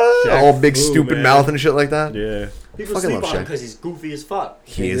all big stupid mouth and shit like that. Yeah. People sleep on him because he's goofy as fuck.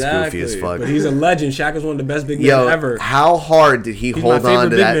 He is goofy as fuck. But he's a legend. Shaq is one of the best big men ever. How hard did he hold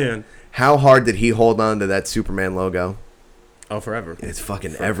on to that? Man. How hard did he hold on to that Superman logo? Oh, forever. It's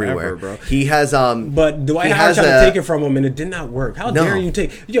fucking everywhere, bro. He has But Dwight Howard tried to take it from him, and it did not work. How dare you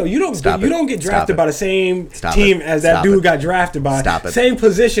take? Yo, you don't get drafted by the same team as that dude got drafted by. Same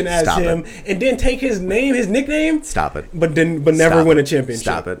position as him, and then take his nickname. Stop it. But never win a championship.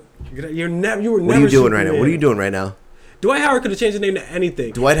 Stop it. You were never. What are you doing right now? What are you doing right now? Dwight Howard could have changed his name to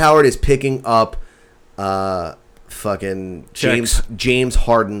anything. Dwight Howard is picking up, fucking James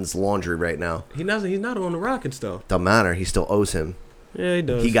Harden's laundry right now. He's not on the Rockets though. Don't matter. He still owes him. Yeah, he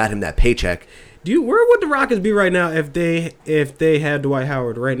does. He got him that paycheck. Where would the Rockets be right now if they had Dwight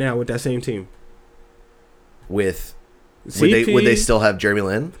Howard right now with that same team? Would they still have Jeremy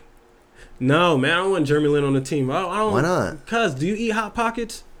Lin? No, man, I don't want Jeremy Lin on the team. I don't. Why not? Cause do you eat Hot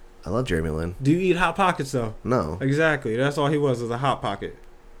Pockets? I love Jeremy Lin. Do you eat Hot Pockets though? No. Exactly. That's all he was a Hot Pocket.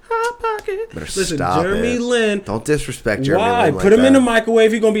 Hot Pocket. Listen, Jeremy Lin. Don't disrespect Jeremy Lin. Why? Put him in the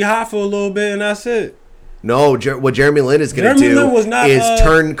microwave. He's gonna be hot for a little bit, and that's it. No, what Jeremy Lin is going to do is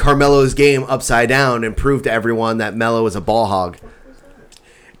turn Carmelo's game upside down and prove to everyone that Melo is a ball hog.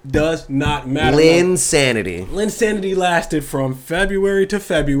 Does not matter. Linsanity lasted from February to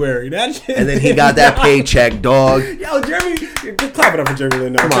February. That shit. And then he got that paycheck, dog. Yo, Jeremy, clap it up for Jeremy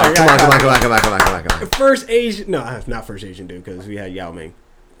Lin. Come on. First Asian, no, not first Asian dude, because we had Yao Ming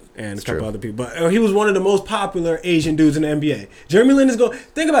and a couple other people. But he was one of the most popular Asian dudes in the NBA. Jeremy Lin is going.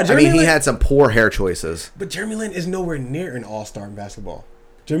 Think about Jeremy Lin. He had some poor hair choices. But Jeremy Lin is nowhere near an all-star in basketball.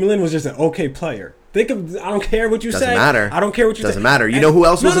 Jeremy Lin was just an okay player. I don't care what you say. Doesn't matter. I don't care what you say. Doesn't matter. You know who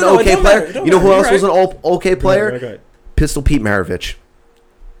else was an okay player? You know who else was an okay player? Go ahead. Pistol Pete Maravich.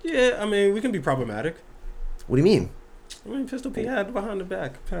 Yeah, I mean, we can be problematic. What do you mean? I mean, Pistol Pete had behind the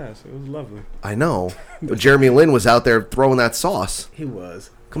back pass. It was lovely. I know. But Jeremy Lin was out there throwing that sauce. He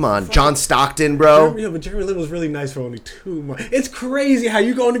was. Come on, John Stockton, bro. But Jeremy Lin was really nice for only 2 months. It's crazy how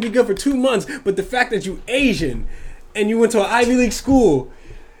you going to be good for 2 months, but the fact that you Asian and you went to an Ivy League school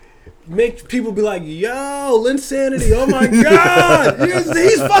make people be like, yo, Linsanity, oh my God,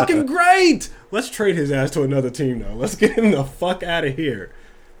 he's fucking great. Let's trade his ass to another team, though. Let's get him the fuck out of here.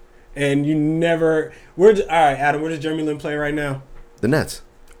 And you never... all right, Adam, where does Jeremy Lin play right now? The Nets.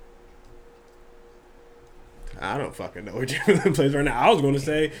 I don't fucking know where Jeremy Lin plays right now. I was going to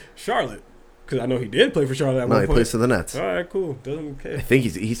say Charlotte, because I know he did play for Charlotte at one point. No, he plays for the Nets. All right, cool. Doesn't care. I think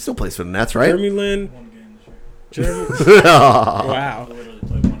he still plays for the Nets, right? Jeremy Lin... Wow.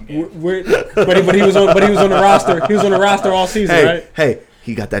 But he was on the roster. He was on the roster all season, right? Hey,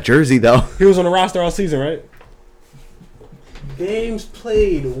 he got that jersey though. He was on the roster all season, right? Games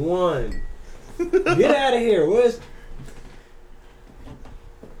played 1. Get out of here.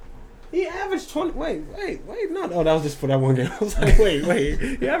 He averaged 20. Wait. No, that was just for that one game. I was like, wait.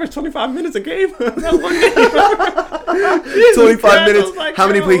 He averaged 25 minutes a game. That one game. 25 minutes. Like, how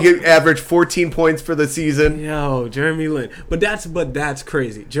many players average 14 points for the season? Yo, Jeremy Lin. But that's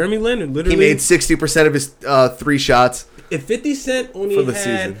crazy. Jeremy Lin literally. He made 60% of his 3 shots. If 50 Cent only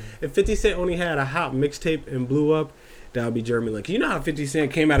had a hot mixtape and blew up, that would be Jeremy Lin. You know how 50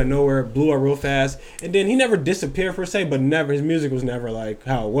 Cent came out of nowhere, blew up real fast, and then he never disappeared per se, but his music was never like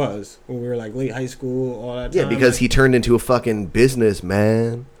how it was when we were like late high school, all that time. Yeah, because he turned into a fucking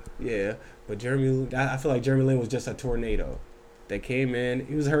businessman. Yeah, but I feel like Jeremy Lin was just a tornado that came in.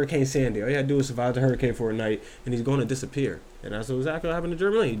 He was Hurricane Sandy. All you had to do was survive the hurricane for a night, and he's going to disappear. And that's exactly what happened to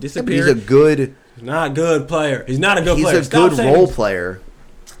Jeremy Lin. He disappeared. Yeah, he's not a good player. He's not a good player. He's a good role player.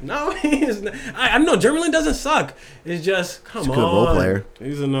 No, he is not. I know Jeremy Lin doesn't suck. It's just he's a good role player.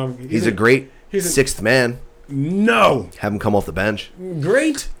 He's a great sixth man. No, have him come off the bench.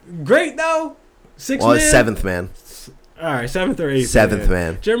 Great though. Sixth man. Seventh man. All right, 7th or 8th. Seventh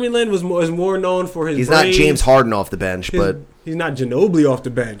man. Jeremy Lin was more known for his. He's not James Harden off the bench, but he's not Ginobili off the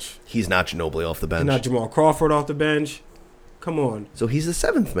bench. He's not Ginobili off the bench. He's not Jamal Crawford off the bench. Come on. So he's the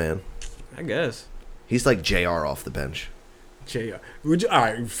 7th man. I guess. He's like JR off the bench. JR. All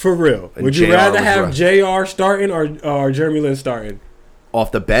right, for real. Would you rather have JR starting or Jeremy Lin starting?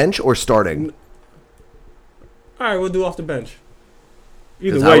 Off the bench or starting? All right, we'll do off the bench.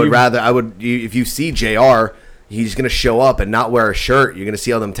 Either way, if you see JR, he's gonna show up and not wear a shirt. You're gonna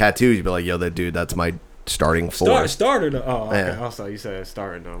see all them tattoos. You'll be like, yo, that dude, that's my starting four. Starter though. Oh, okay. Yeah. Also, you said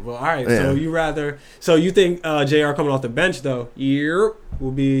starting though. Well, all right. Yeah. So you think JR coming off the bench though?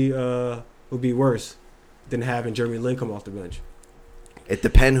 Will be worse than having Jeremy Lin come off the bench. It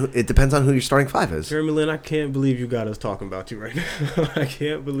depends on who your starting 5 is. Jeremy Lin, I can't believe you got us talking about you right now. I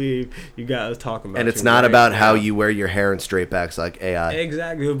can't believe you got us talking about you. And it's not about how you wear your hair in straight backs like AI.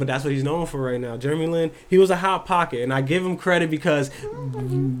 Exactly, but that's what he's known for right now. Jeremy Lin, he was a hot pocket, and I give him credit because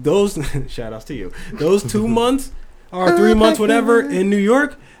those shout outs to you. Those 2 months or 3 months, whatever, in New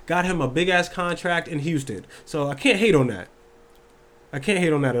York, got him a big ass contract in Houston. So I can't hate on that. I can't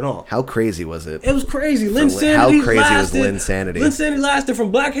hate on that at all. How crazy was it? It was crazy. Linsanity. How crazy was Linsanity? Linsanity lasted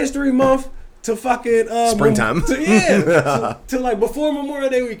from Black History Month to fucking springtime. To like before Memorial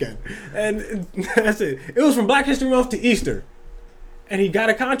Day weekend, and that's it. It was from Black History Month to Easter, and he got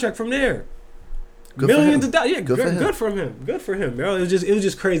a contract from there. Millions of dollars. Yeah, good for him. Good for him, bro. It was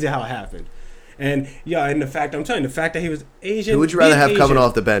just crazy how it happened, and and the fact I'm telling you, the fact that he was Asian. Who would you rather have coming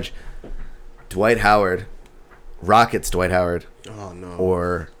off the bench? Dwight Howard, Rockets Dwight Howard. Oh no.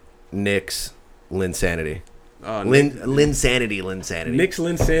 Or Knicks Linsanity. Linsanity. Knicks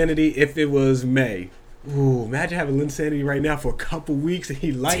Linsanity if it was May. Ooh, imagine having Linsanity right now for a couple weeks and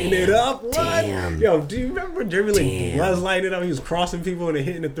he lighting it up. What? Damn. Yo, do you remember Jeremy Lin was lighting it up? He was crossing people and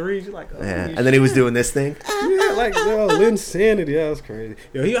hitting the threes. You're like, and then he was doing this thing. Yeah, like Linsanity. That was crazy.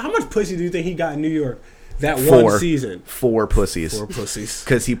 Yo, how much pussy do you think he got in New York that one season? 4 pussies. 4 pussies.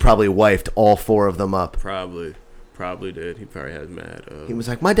 Because he probably wifed all 4 of them up. Probably did. He probably has mad. He was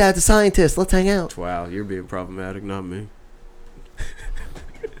like, my dad's a scientist. Let's hang out. Wow, you're being problematic, not me.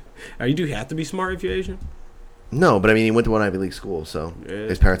 You do have to be smart if you're Asian? No, but I mean, he went to one Ivy League school, so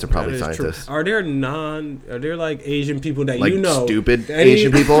his parents are probably scientists. True. Are there like Asian people that like you know? Stupid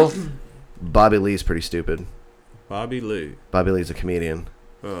Asian people? Bobby Lee's pretty stupid. Bobby Lee's a comedian.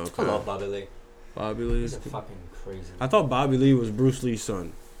 Oh, okay. I love Bobby Lee. Bobby Lee's fucking crazy. I thought Bobby Lee was Bruce Lee's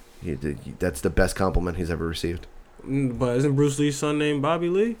son. That's the best compliment he's ever received. But isn't Bruce Lee's son named Bobby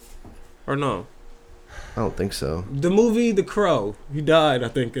Lee? Or no? I don't think so. The movie The Crow. He died, I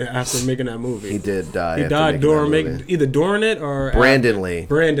think, after making that movie. He did die. He died either during it or Brandon Lee.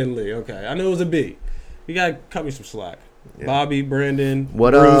 Brandon Lee. Okay, I know it was a B. You gotta cut me some slack. Yeah. Bobby, Brandon,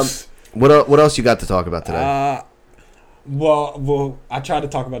 Bruce. What else you got to talk about today? Well, I tried to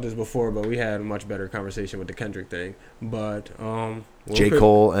talk about this before, but we had a much better conversation with the Kendrick thing. But J.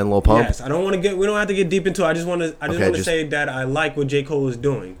 Cole and Lil Pump. Yes, I don't want to we don't have to get deep into it. I just want to say that I like what J. Cole is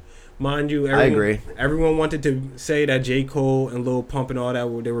doing. Mind you, I agree. Everyone wanted to say that J. Cole and Lil Pump and all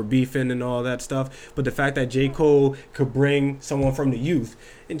that, they were beefing and all that stuff. But the fact that J. Cole could bring someone from the youth,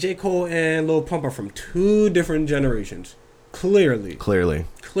 and J. Cole and Lil Pump are from 2 different generations. Clearly.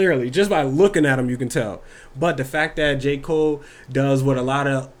 Just by looking at them, you can tell. But the fact that J. Cole does what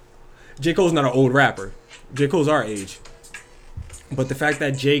J. Cole's not an old rapper. J. Cole's our age. But the fact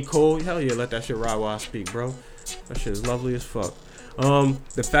that J. Cole, hell yeah, let that shit ride while I speak, bro. That shit is lovely as fuck.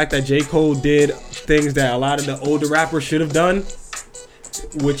 The fact that J. Cole did things that a lot of the older rappers should have done,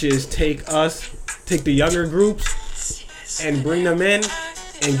 which is take the younger groups and bring them in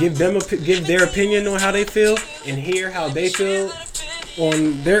and give their opinion on how they feel and hear how they feel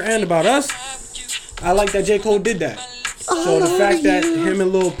on their end about us. I like that J. Cole did that. So the fact that him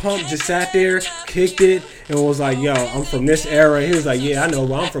and Lil Pump just sat there, kicked it, and was like, yo, I'm from this era. He was like, yeah, I know,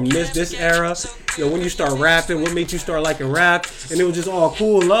 but I'm from this era. Yo, when you start rapping, what made you start liking rap? And it was just all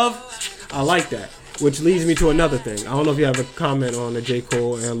cool love. I like that. Which leads me to another thing. I don't know if you have a comment on the J.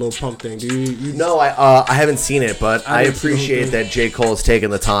 Cole and Lil Pump thing. Do you? No, I haven't seen it, but I appreciate that J. Cole's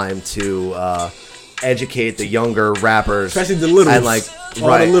taken the time to educate the younger rappers, especially the littles, and like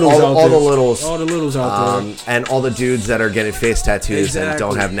all the littles out there, and all the dudes that are getting face tattoos and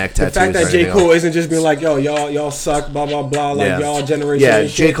don't have neck tattoos. The fact that J. Cole isn't just being like, yo, y'all suck, blah blah blah, like y'all generation. Yeah,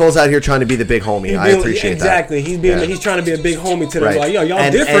 J. Cole's out here trying to be the big homie. I appreciate that. Exactly, he's trying to be a big homie to them. Right. Like, yo, y'all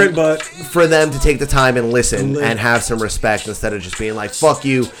different, but for them to take the time and listen and have some respect instead of just being like, fuck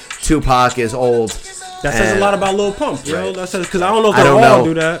you, Tupac is old. That says a lot about Lil Pump, yo. Right. That says, because I don't know if they'll all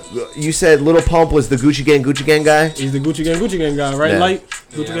do that. You said Lil Pump was the Gucci Gang guy? He's the Gucci Gang guy, right? Yeah. Light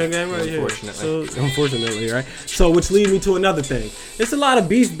Gucci Gang, right? Unfortunately. So, unfortunately, right? So, which leads me to another thing. It's a lot of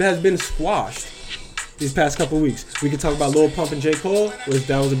beef has been squashed these past couple of weeks. We could talk about Lil Pump and J. Cole, which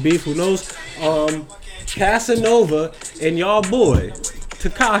that was a beef, who knows? Casanova and y'all boy,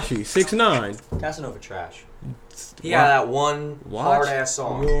 Tekashi 6ix9ine. Casanova trash. He had that one hard-ass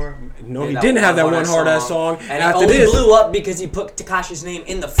song. No, he didn't have that one hard-ass song. And after it only blew up because he put Tekashi's name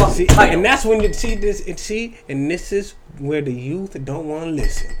in the fucking title. And that's when you see this, and this is where the youth don't want to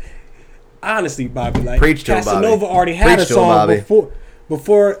listen. Honestly, Bobby, like, Casanova already had a song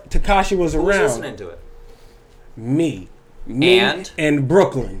before Tekashi was around. Who was listening to it? Me and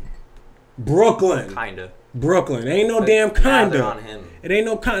Brooklyn. Kinda. Brooklyn. Ain't no damn kinda. On him. It ain't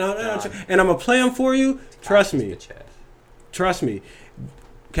no kinda. And I'm going to play them for you. Trust me.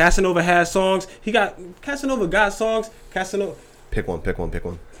 Casanova has songs. Casanova got songs. Casanova. Pick one.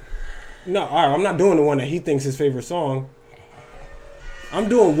 No, all right. I'm not doing the one that he thinks his favorite song. I'm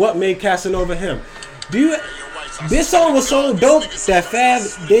doing what made Casanova him. This song was so dope that Fab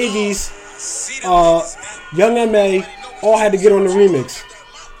Davies Young M.A. all had to get on the remix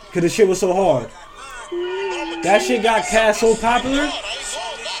because the shit was so hard. That shit got Cass so popular.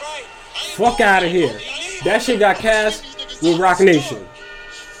 Fuck out of here. That shit got Cass with Rock Nation.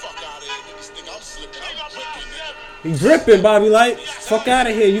 He gripping, Bobby Light. Fuck out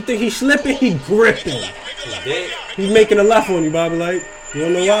of here. You think he's slipping? He gripping. He's making a left on you, Bobby Light. You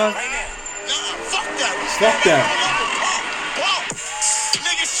wanna know why? Fuck that.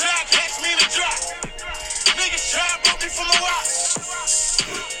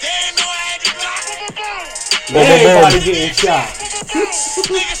 Everybody getting shot.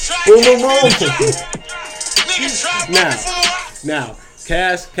 Now,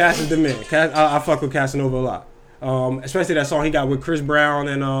 Cass is the man. I fuck with Casanova a lot. Especially that song he got with Chris Brown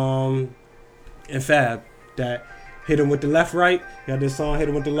and Fab. That hit him with the left, right. He got this song, hit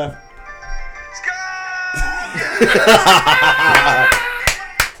him with the left.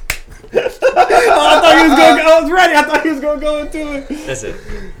 I was ready. I thought he was gonna go into it. That's it.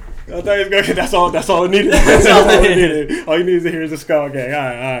 I thought he was gonna. That's all it needed. That's all it needed. All you need to hear is the Skull Gang.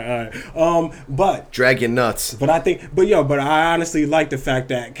 All right. But drag your nuts. But I honestly like the fact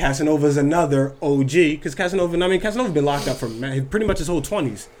that Casanova is another OG because Casanova been locked up for pretty much his whole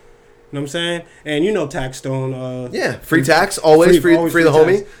 20s. You know what I'm saying? And you know Tax Stone. Free Tax, always free the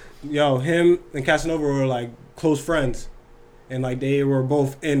homie. Yo, him and Casanova were like close friends, and like they were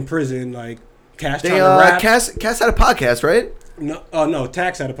both in prison. Like Cass trying to rap. Cass had a podcast, right? No,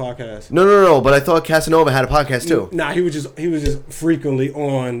 Tax had a podcast. No. But I thought Casanova had a podcast too. Nah, he was just frequently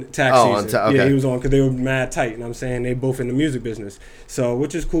on Tax season. Okay. Yeah, he was on because they were mad tight. You know what I'm saying? They both in the music business, so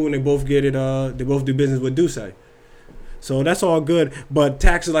which is cool, and they both get it. They both do business with Duce, so that's all good. But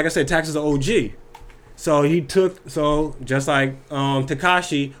Tax is, like I said, Tax is an OG. So just like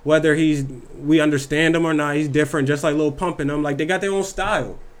Tekashi, whether we understand him or not, he's different. Just like Lil Pump and them, like they got their own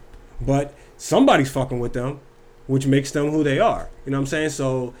style, but somebody's fucking with them, which makes them who they are. You know what I'm saying?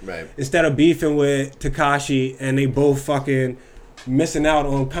 So instead of beefing with Tekashi and they both fucking missing out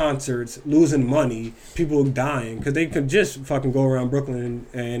on concerts, losing money, people dying, because they could just fucking go around Brooklyn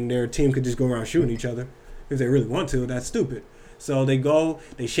and their team could just go around shooting each other if they really want to. That's stupid. So they go,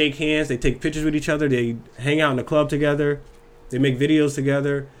 they shake hands, they take pictures with each other, they hang out in the club together, they make videos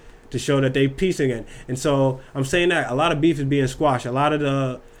together to show that they peace again. And so I'm saying that a lot of beef is being squashed. A lot of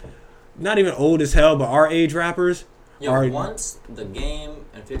the, not even old as hell, but our age rappers. Once the Game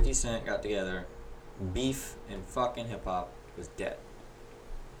and 50 Cent got together, beef in fucking hip hop was dead.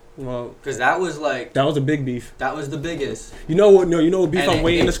 Well, because that was a big beef. That was the biggest. You know what? No, you know what beef I'm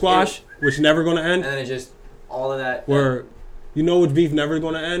waiting to squash, which never gonna end. And then it just all of that. You know what beef never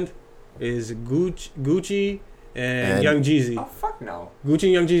gonna end is Gucci and Young Jeezy. Oh fuck no. Gucci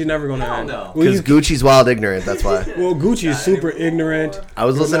and Young Jeezy never gonna end. No. Because Gucci's wild ignorant. That's why. Well, Gucci is super ignorant. I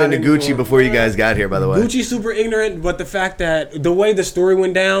was listening to Gucci before you guys got here, by the way. Gucci's super ignorant, but the fact that the way the story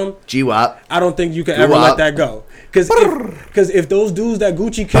went down, G-Wop, I don't think you can ever let that go. Because if those dudes that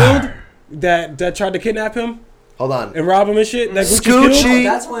Gucci killed, that tried to kidnap him, hold on, and rob him and shit, that Gucci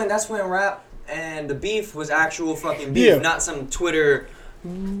killed. That's when rap and the beef was actual fucking beef, not some Twitter.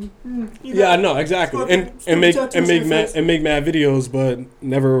 Yeah, I know exactly, and make mad videos, but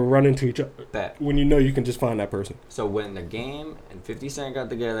never run into each other. When you know you can just find that person. So when the Game and 50 Cent got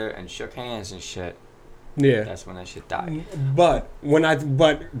together and shook hands and shit, that's when that shit died. But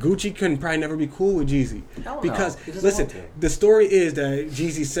Gucci couldn't probably never be cool with Jeezy because listen, the story is that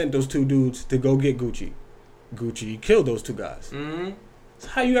Jeezy sent those two dudes to go get Gucci. Gucci killed those two guys. Mm-hmm.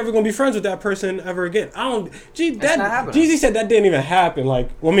 How you ever gonna be friends with that person ever again? Jeezy said that didn't even happen.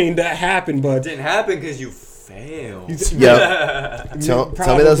 That happened, but it didn't happen because you failed. Yeah. Tell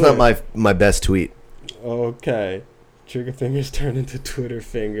me that's not my best tweet. Okay. Trigger fingers turn into Twitter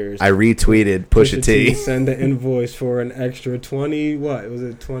fingers. I retweeted Pusha T. Send the invoice for an extra 20. What was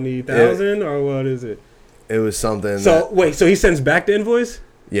it? 20,000 or what is it? It was something. So he sends back the invoice.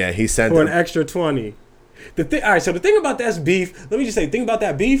 Yeah, he sent for an extra 20. All right, so the thing about that beef, let me just say, the thing about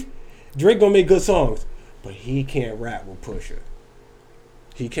that beef, Drake gonna make good songs, but he can't rap with Pusha.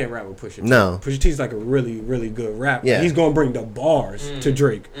 He can't rap with Pusha T. No. Pusha T's like a really, really good rapper. Yeah. He's gonna bring the bars to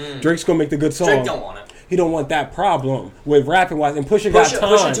Drake. Drake's gonna make the good song. Drake don't want it. He don't want that problem with rapping wise, and Pusha got time.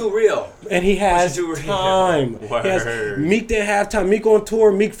 Pusha too real. And he has time. Meek didn't have time. Meek on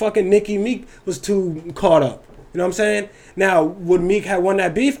tour, Meek fucking Nicki. Meek was too caught up. You know what I'm saying? Now, would Meek have won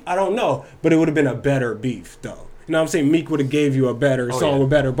that beef? I don't know. But it would have been a better beef, though. You know know what I'm saying, Meek would have gave you a better song with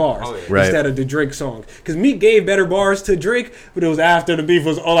better bars Right. of the Drake songs. Because Meek gave better bars to Drake, but it was after the beef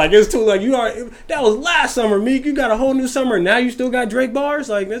was like, it's too, like, that was last summer, Meek. You got a whole new summer, and now you still got Drake bars?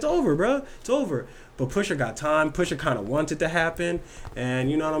 Like, it's over, bro. It's over. But Pusha got time. Pusha kind of wants it to happen.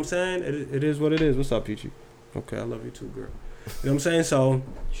 And you know what I'm saying? It is what it is. What's up, Peachy? Okay, I love you too, girl. You know what I'm saying? So,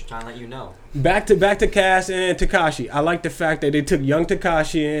 she's trying to let you know. Back to Cass and Tekashi. I like the fact that they took young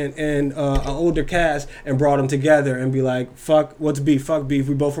Tekashi and an older Cass and brought them together and be like, fuck, what's beef? Fuck beef.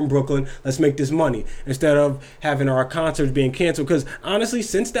 We both from Brooklyn. Let's make this money. Instead of having our concerts being canceled. Because honestly,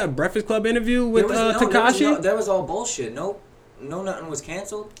 since that Breakfast Club interview with Tekashi. That was all bullshit. No, nothing was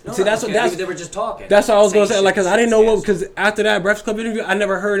canceled. No, see, they were just talking. That's what I was gonna say. Like, cause I didn't know what. Because after that Breakfast Club interview, I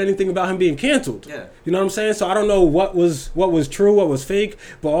never heard anything about him being canceled. Yeah. You know what I'm saying? So I don't know what was true, what was fake.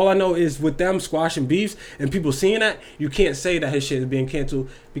 But all I know is with them squashing beefs and people seeing that, you can't say that his shit is being canceled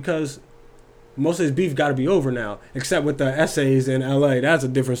because most of his beef got to be over now. Except with the essays in L.A. That's a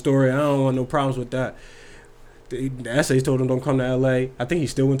different story. I don't want no problems with that. The essays told him don't come to L.A. I think he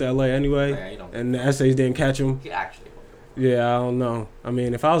still went to L.A. anyway. And the essays didn't catch him. He actually. Yeah, I don't know. I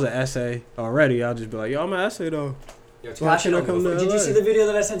mean, if I was an essay already, I'd just be like, yo, I'm an essay though. Yo, Tekashi, did you see the video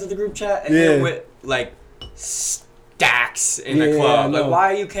that I sent to the group chat? And then with like stacks in the club. Like,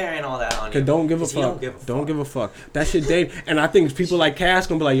 why are you carrying all that on you? Don't give a fuck. Don't give a fuck. That shit, Dave. And I think people like Cass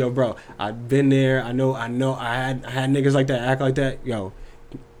gonna be like, yo, bro, I've been there. I know. I had niggas like that act like that. Yo,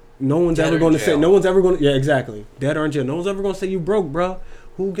 no one's ever going to say. No one's ever going to. Yeah, exactly. Dead or in jail. No one's ever going to say you broke, bro.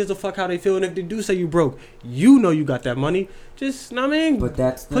 Who gives a fuck how they feel? And if they do say you broke, you know you got that money. Just, know what I mean? But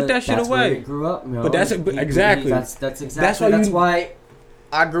put that shit away. Where it grew up, yo. But exactly. That's why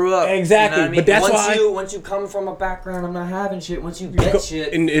I grew up. Exactly. You know what I mean? But that's once you come from a background of not having shit, once you get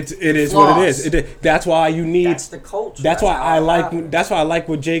shit, and it is what it is. That's why you need. That's the culture. That's why I like. That's why I like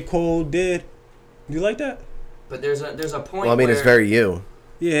what J. Cole did. Do you like that? But there's a point. Well, I mean, it's very you.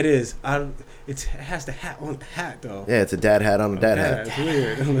 Yeah, it is. It has the hat on the hat, though. Yeah, it's a dad hat on a dad hat. It's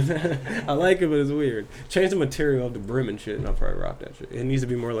weird. I like it, but it's weird. Change the material of the brim and shit, and I'll probably rock that shit. It needs to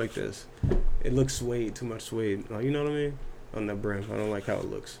be more like this. It looks suede, too much suede. You know what I mean? On the brim. I don't like how it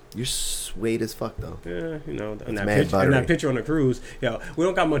looks. You're suede as fuck, though. Yeah, you know. And that picture on the cruise. Yeah, we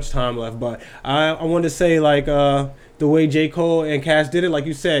don't got much time left, but I wanted to say, like, the way J. Cole and Cass did it, like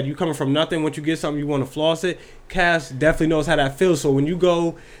you said, you coming from nothing. Once you get something, you want to floss it. Cass definitely knows how that feels. So when you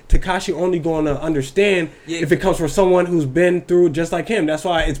go, Tekashi only going to understand if it comes from someone who's been through just like him. That's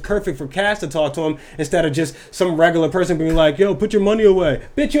why it's perfect for Cass to talk to him instead of just some regular person being like, yo, put your money away.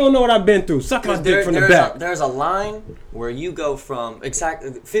 Bitch, you don't know what I've been through. Suck my dick from the back. There's a line where you go from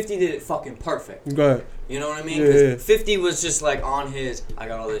 50 did it fucking perfect. Go ahead. You know what I mean? Because 50 was just like on his, I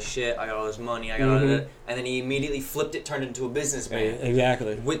got all this shit, I got all this money, I got all that, and then he immediately flipped it, turned it into a businessman.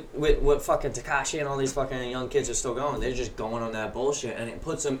 Exactly. With fucking Tekashi and all these fucking young kids are still going. They're just going on that bullshit, and it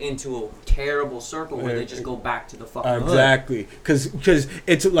puts them into a terrible circle where they just go back to the fucking exactly. Because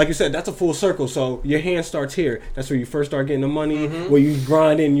it's like you said, that's a full circle. So your hand starts here. That's where you first start getting the money. Where you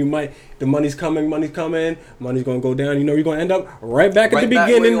grind in, the money's coming, money's going to go down. You know, you're going to end up right back at the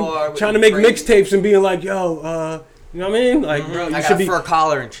beginning trying to make mixtapes and being like, yo, you know what I mean? Like, bro, you should be for a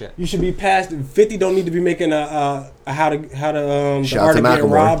collar and shit. You should be past 50. Don't need to be making how to the art of getting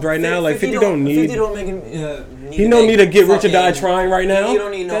robbed right now. Like 50 don't need. 50 don't make him. He don't need to get rich or die trying right now. He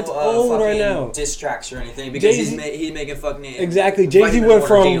don't need no that's old right now. Diss tracks or anything because he's making fucking exactly. Jay-Z went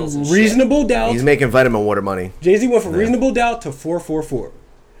from Reasonable Doubt. He's making vitamin water money. Jay-Z went from Reasonable Doubt to 444.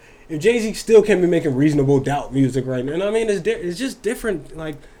 If Jay-Z still can't be making Reasonable Doubt music right now, you know what I mean? It's just different.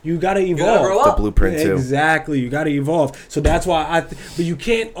 Like, you got to evolve. The blueprint, too. Exactly. You got to evolve. So that's why but you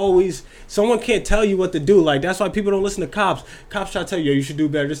can't always, someone can't tell you what to do. Like, that's why people don't listen to cops. Cops try to tell you, yo, you should do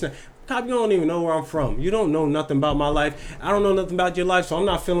better. This and that. Cop, you don't even know where I'm from. You don't know nothing about my life. I don't know nothing about your life, so I'm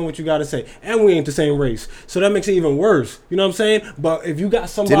not feeling what you got to say. And we ain't the same race. So that makes it even worse. You know what I'm saying? But if you got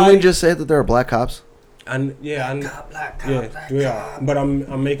somebody... Didn't we just say that there are black cops? Black cop. But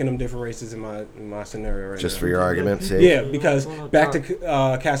I'm making them different races in my scenario right now. Just for your argument's sake. Yeah, because back to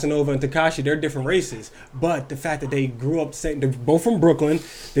Casanova and Tekashi, they're different races. But the fact that they grew up the same, they're both from Brooklyn,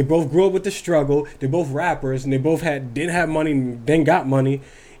 they both grew up with the struggle, they're both rappers, and they both didn't have money, then got money.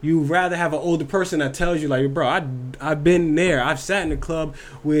 You'd rather have an older person that tells you, like, bro, I've been there. I've sat in the club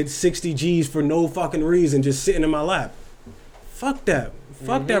with 60 G's for no fucking reason, just sitting in my lap. Fuck that.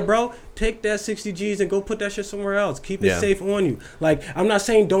 Fuck that, bro. Take that 60 G's and go put that shit somewhere else. Keep it safe on you. Like, I'm not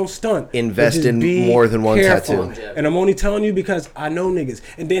saying don't stunt. Invest in more than one tattoo. And I'm only telling you because I know niggas.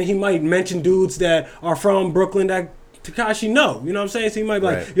 And then he might mention dudes that are from Brooklyn that Tekashi know. You know what I'm saying? So he might be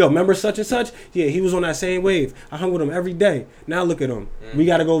like, yo, remember such and such? Yeah, he was on that same wave. I hung with him every day. Now look at him. We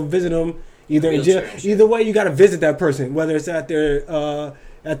got to go visit him. either in jail. Either way, you got to visit that person, whether it's at their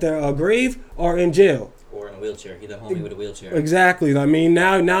grave or in jail. Or in a wheelchair. He's a homie with a wheelchair. Exactly. I mean,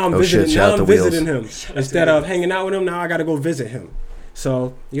 now I'm visiting. Now I'm visiting him instead of hanging out with him. Now I got to go visit him.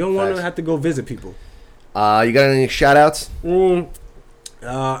 So you don't want to have to go visit people. You got any shout outs? I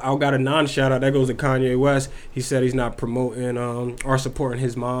got a non-shout out that goes to Kanye West. He said he's not promoting or supporting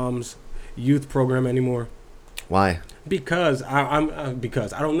his mom's youth program anymore. Why? Because I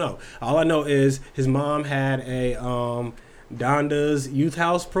don't know. All I know is his mom had a Donda's Youth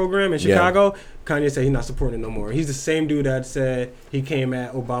House program in Chicago. Kanye said he's not supporting it no more. He's the same dude that said he came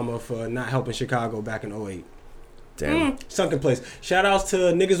at Obama for not helping Chicago back in 2008. Damn. Sunken place. Shout outs to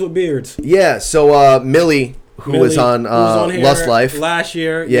niggas with beards. Yeah, so Millie, who was on Lust Life last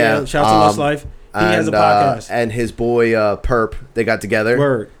year. Yeah, shout out to Lust Life. He has a podcast. And his boy Perp, they got together.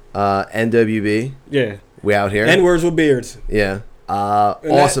 Word. NWB. Yeah. We out here. N-words with beards. Yeah.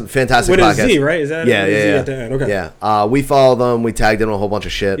 Awesome, fantastic podcast. With a Z, right? Is that yeah. at the end? Okay. Yeah. We follow them. We tagged in a whole bunch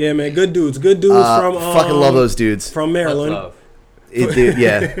of shit. Yeah, man. Good dudes. Good dudes from fucking love those dudes from Maryland.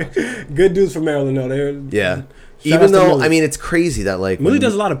 Yeah. Good dudes from Maryland. No, they're Even though I mean, it's crazy that like Millie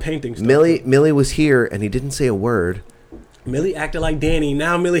does a lot of painting stuff. Millie was here and he didn't say a word. Millie acted like Danny.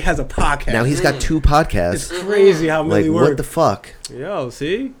 Now Millie has a podcast. Now he's got 2 podcasts. It's crazy how Millie works. What the fuck? Yo,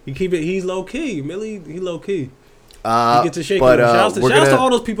 see, he's low key. Millie, he low key. He gets a shake. But shout out to all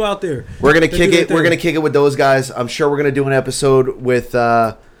those people out there. We're gonna kick it. We're gonna kick it with those guys. I'm sure we're gonna do an episode with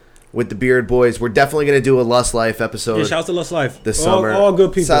the Beard Boys. We're definitely gonna do a Lust Life episode. Yeah, shout out to Lust Life this summer. All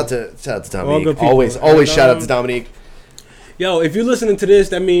good people. Shout out to Dominique. All good people. Always shout out to Dominique. Yo, if you're listening to this,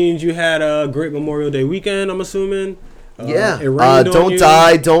 that means you had a great Memorial Day weekend. I'm assuming. Don't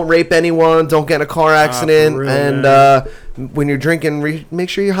die. Don't rape anyone. Don't get in a car accident. Real, and when you're drinking, make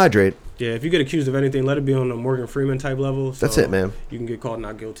sure you hydrate. Yeah, if you get accused of anything, let it be on a Morgan Freeman type level. So that's it, man. You can get called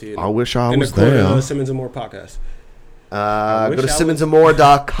not guilty. I wish I was there. Simmons and More podcast. Go to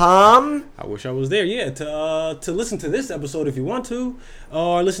simmonsandmore.com. I wish I was there. Yeah, to listen to this episode if you want to,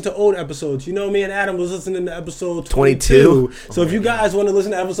 or listen to old episodes. You know, me and Adam was listening to episode 22. So if you guys want to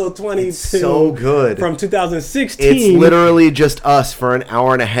listen to episode 22, it's so good from 2016. It's literally just us for an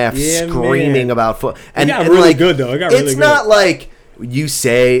hour and a half screaming about foot. And it got really like, good though. It got really good. It's not like you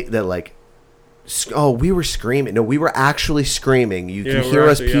say that like, oh, we were screaming. No, we were actually screaming. You can hear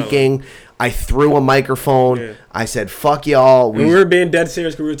us peeking. Yelling. I threw a microphone. Yeah. I said, fuck y'all. We were being dead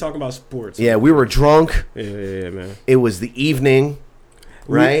serious because we were talking about sports. Yeah, we were drunk. Yeah, man. It was the evening,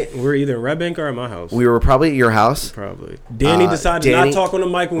 right? We were either in Red Bank or at my house. We were probably at your house. Probably. Danny decided to not talk on the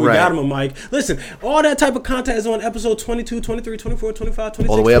mic when we got him a mic. Listen, all that type of content is on episode 22, 23, 24, 25, 26,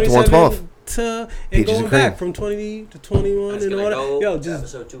 all the way up to 112. And going back from 20 to 21 and all that. Yo,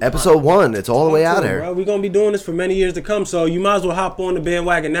 just episode 1. It's all the way out there. We're going to be doing this for many years to come, so you might as well hop on the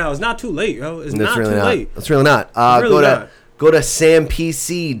bandwagon now. It's not too late, yo. It's not too late. It's really not. Go to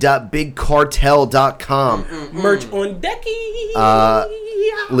sampc.bigcartel.com. Merch on decky.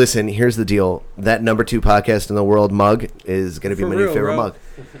 Listen, here's the deal. That number 2 podcast in the world mug is going to be my new favorite mug.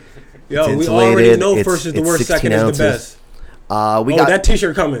 Yo, we already know first is the worst, second is the best. We got that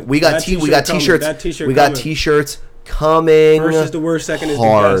T-shirt coming. We got T-shirts. We got T-shirts coming. First is the worst, second is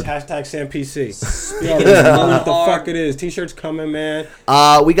the best. #SamPC. You already know what the fuck it is. T-shirts coming, man.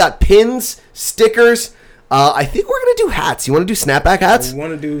 We got pins, stickers. I think we're gonna do hats. You want to do snapback hats? We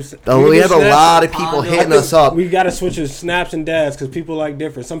want to do. We have a lot of people hitting us up. We got to switch to snaps and dads because people like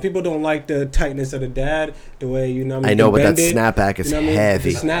different. Some people don't like the tightness of the dad, the way you know. I know, but that snapback is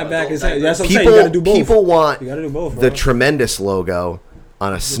heavy. The snapback is heavy. That's what I'm saying. You got to do both. People want you got to do both, the tremendous logo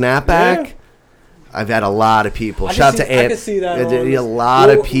on a snapback. Yeah. I've had a lot of people. Shout out to Ant. I can see that. A lot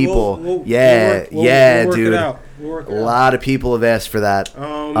of people. We'll dude. A lot of people have asked for that.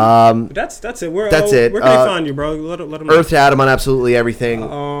 That's it. That's it. Where can they find you, bro? Let them know. Earth to Adam on absolutely everything.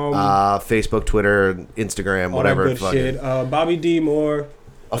 Facebook, Twitter, Instagram, whatever. All that good shit. Bobby D. Moore.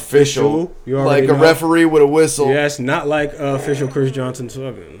 Official. Like a referee with a whistle. Yes, not like official Chris Johnson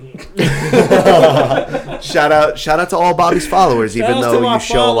 7. Shout out to all Bobby's followers, even though you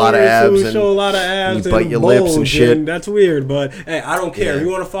show a lot of abs and you bite your lips and shit. That's weird, but hey, I don't care. If you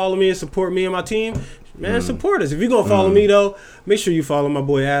want to follow me and support me and my team, man, support us. If you're going to follow me, though, make sure you follow my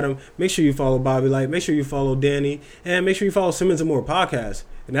boy Adam. Make sure you follow Bobby Light. Make sure you follow Danny. And make sure you follow Simmons and More Podcast.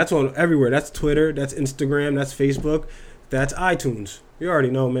 And that's on everywhere. That's Twitter. That's Instagram. That's Facebook. That's iTunes. You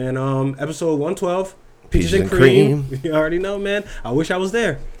already know, man. Episode 112. Peaches and cream. You already know, man. I wish I was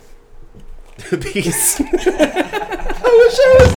there. Peace.